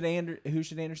Who us. should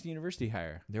Anderson University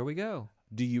hire? There we go.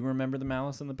 Do you remember the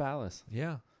Malice in the Palace?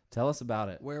 Yeah. Tell us about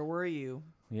it. Where were you?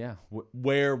 Yeah.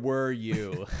 Where were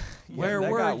you? Yeah, Where that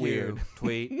were got you? weird.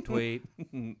 Tweet. Where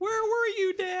were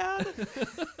you, Dad?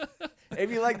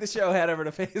 If you like the show, head over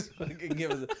to Facebook and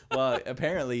give us. Well,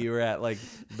 apparently you were at like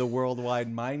the worldwide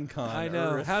Minecon. I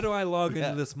know. Earth. How do I log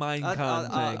into this Minecon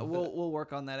thing? We'll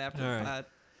work on that after All the right. pod.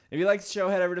 If you like the show,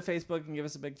 head over to Facebook and give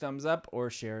us a big thumbs up or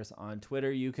share us on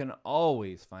Twitter. You can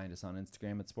always find us on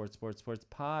Instagram at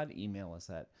sportsportsportspod. Email us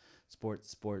at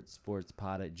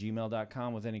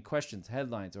sportsportsportspod@gmail.com with any questions,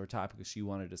 headlines, or topics you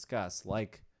want to discuss,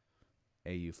 like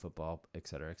AU football,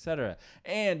 etc., etc.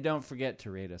 And don't forget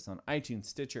to rate us on iTunes,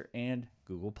 Stitcher, and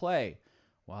Google Play.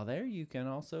 While there, you can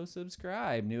also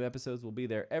subscribe. New episodes will be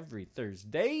there every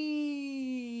Thursday,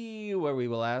 where we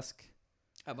will ask,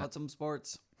 How about some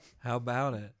sports? How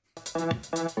about it?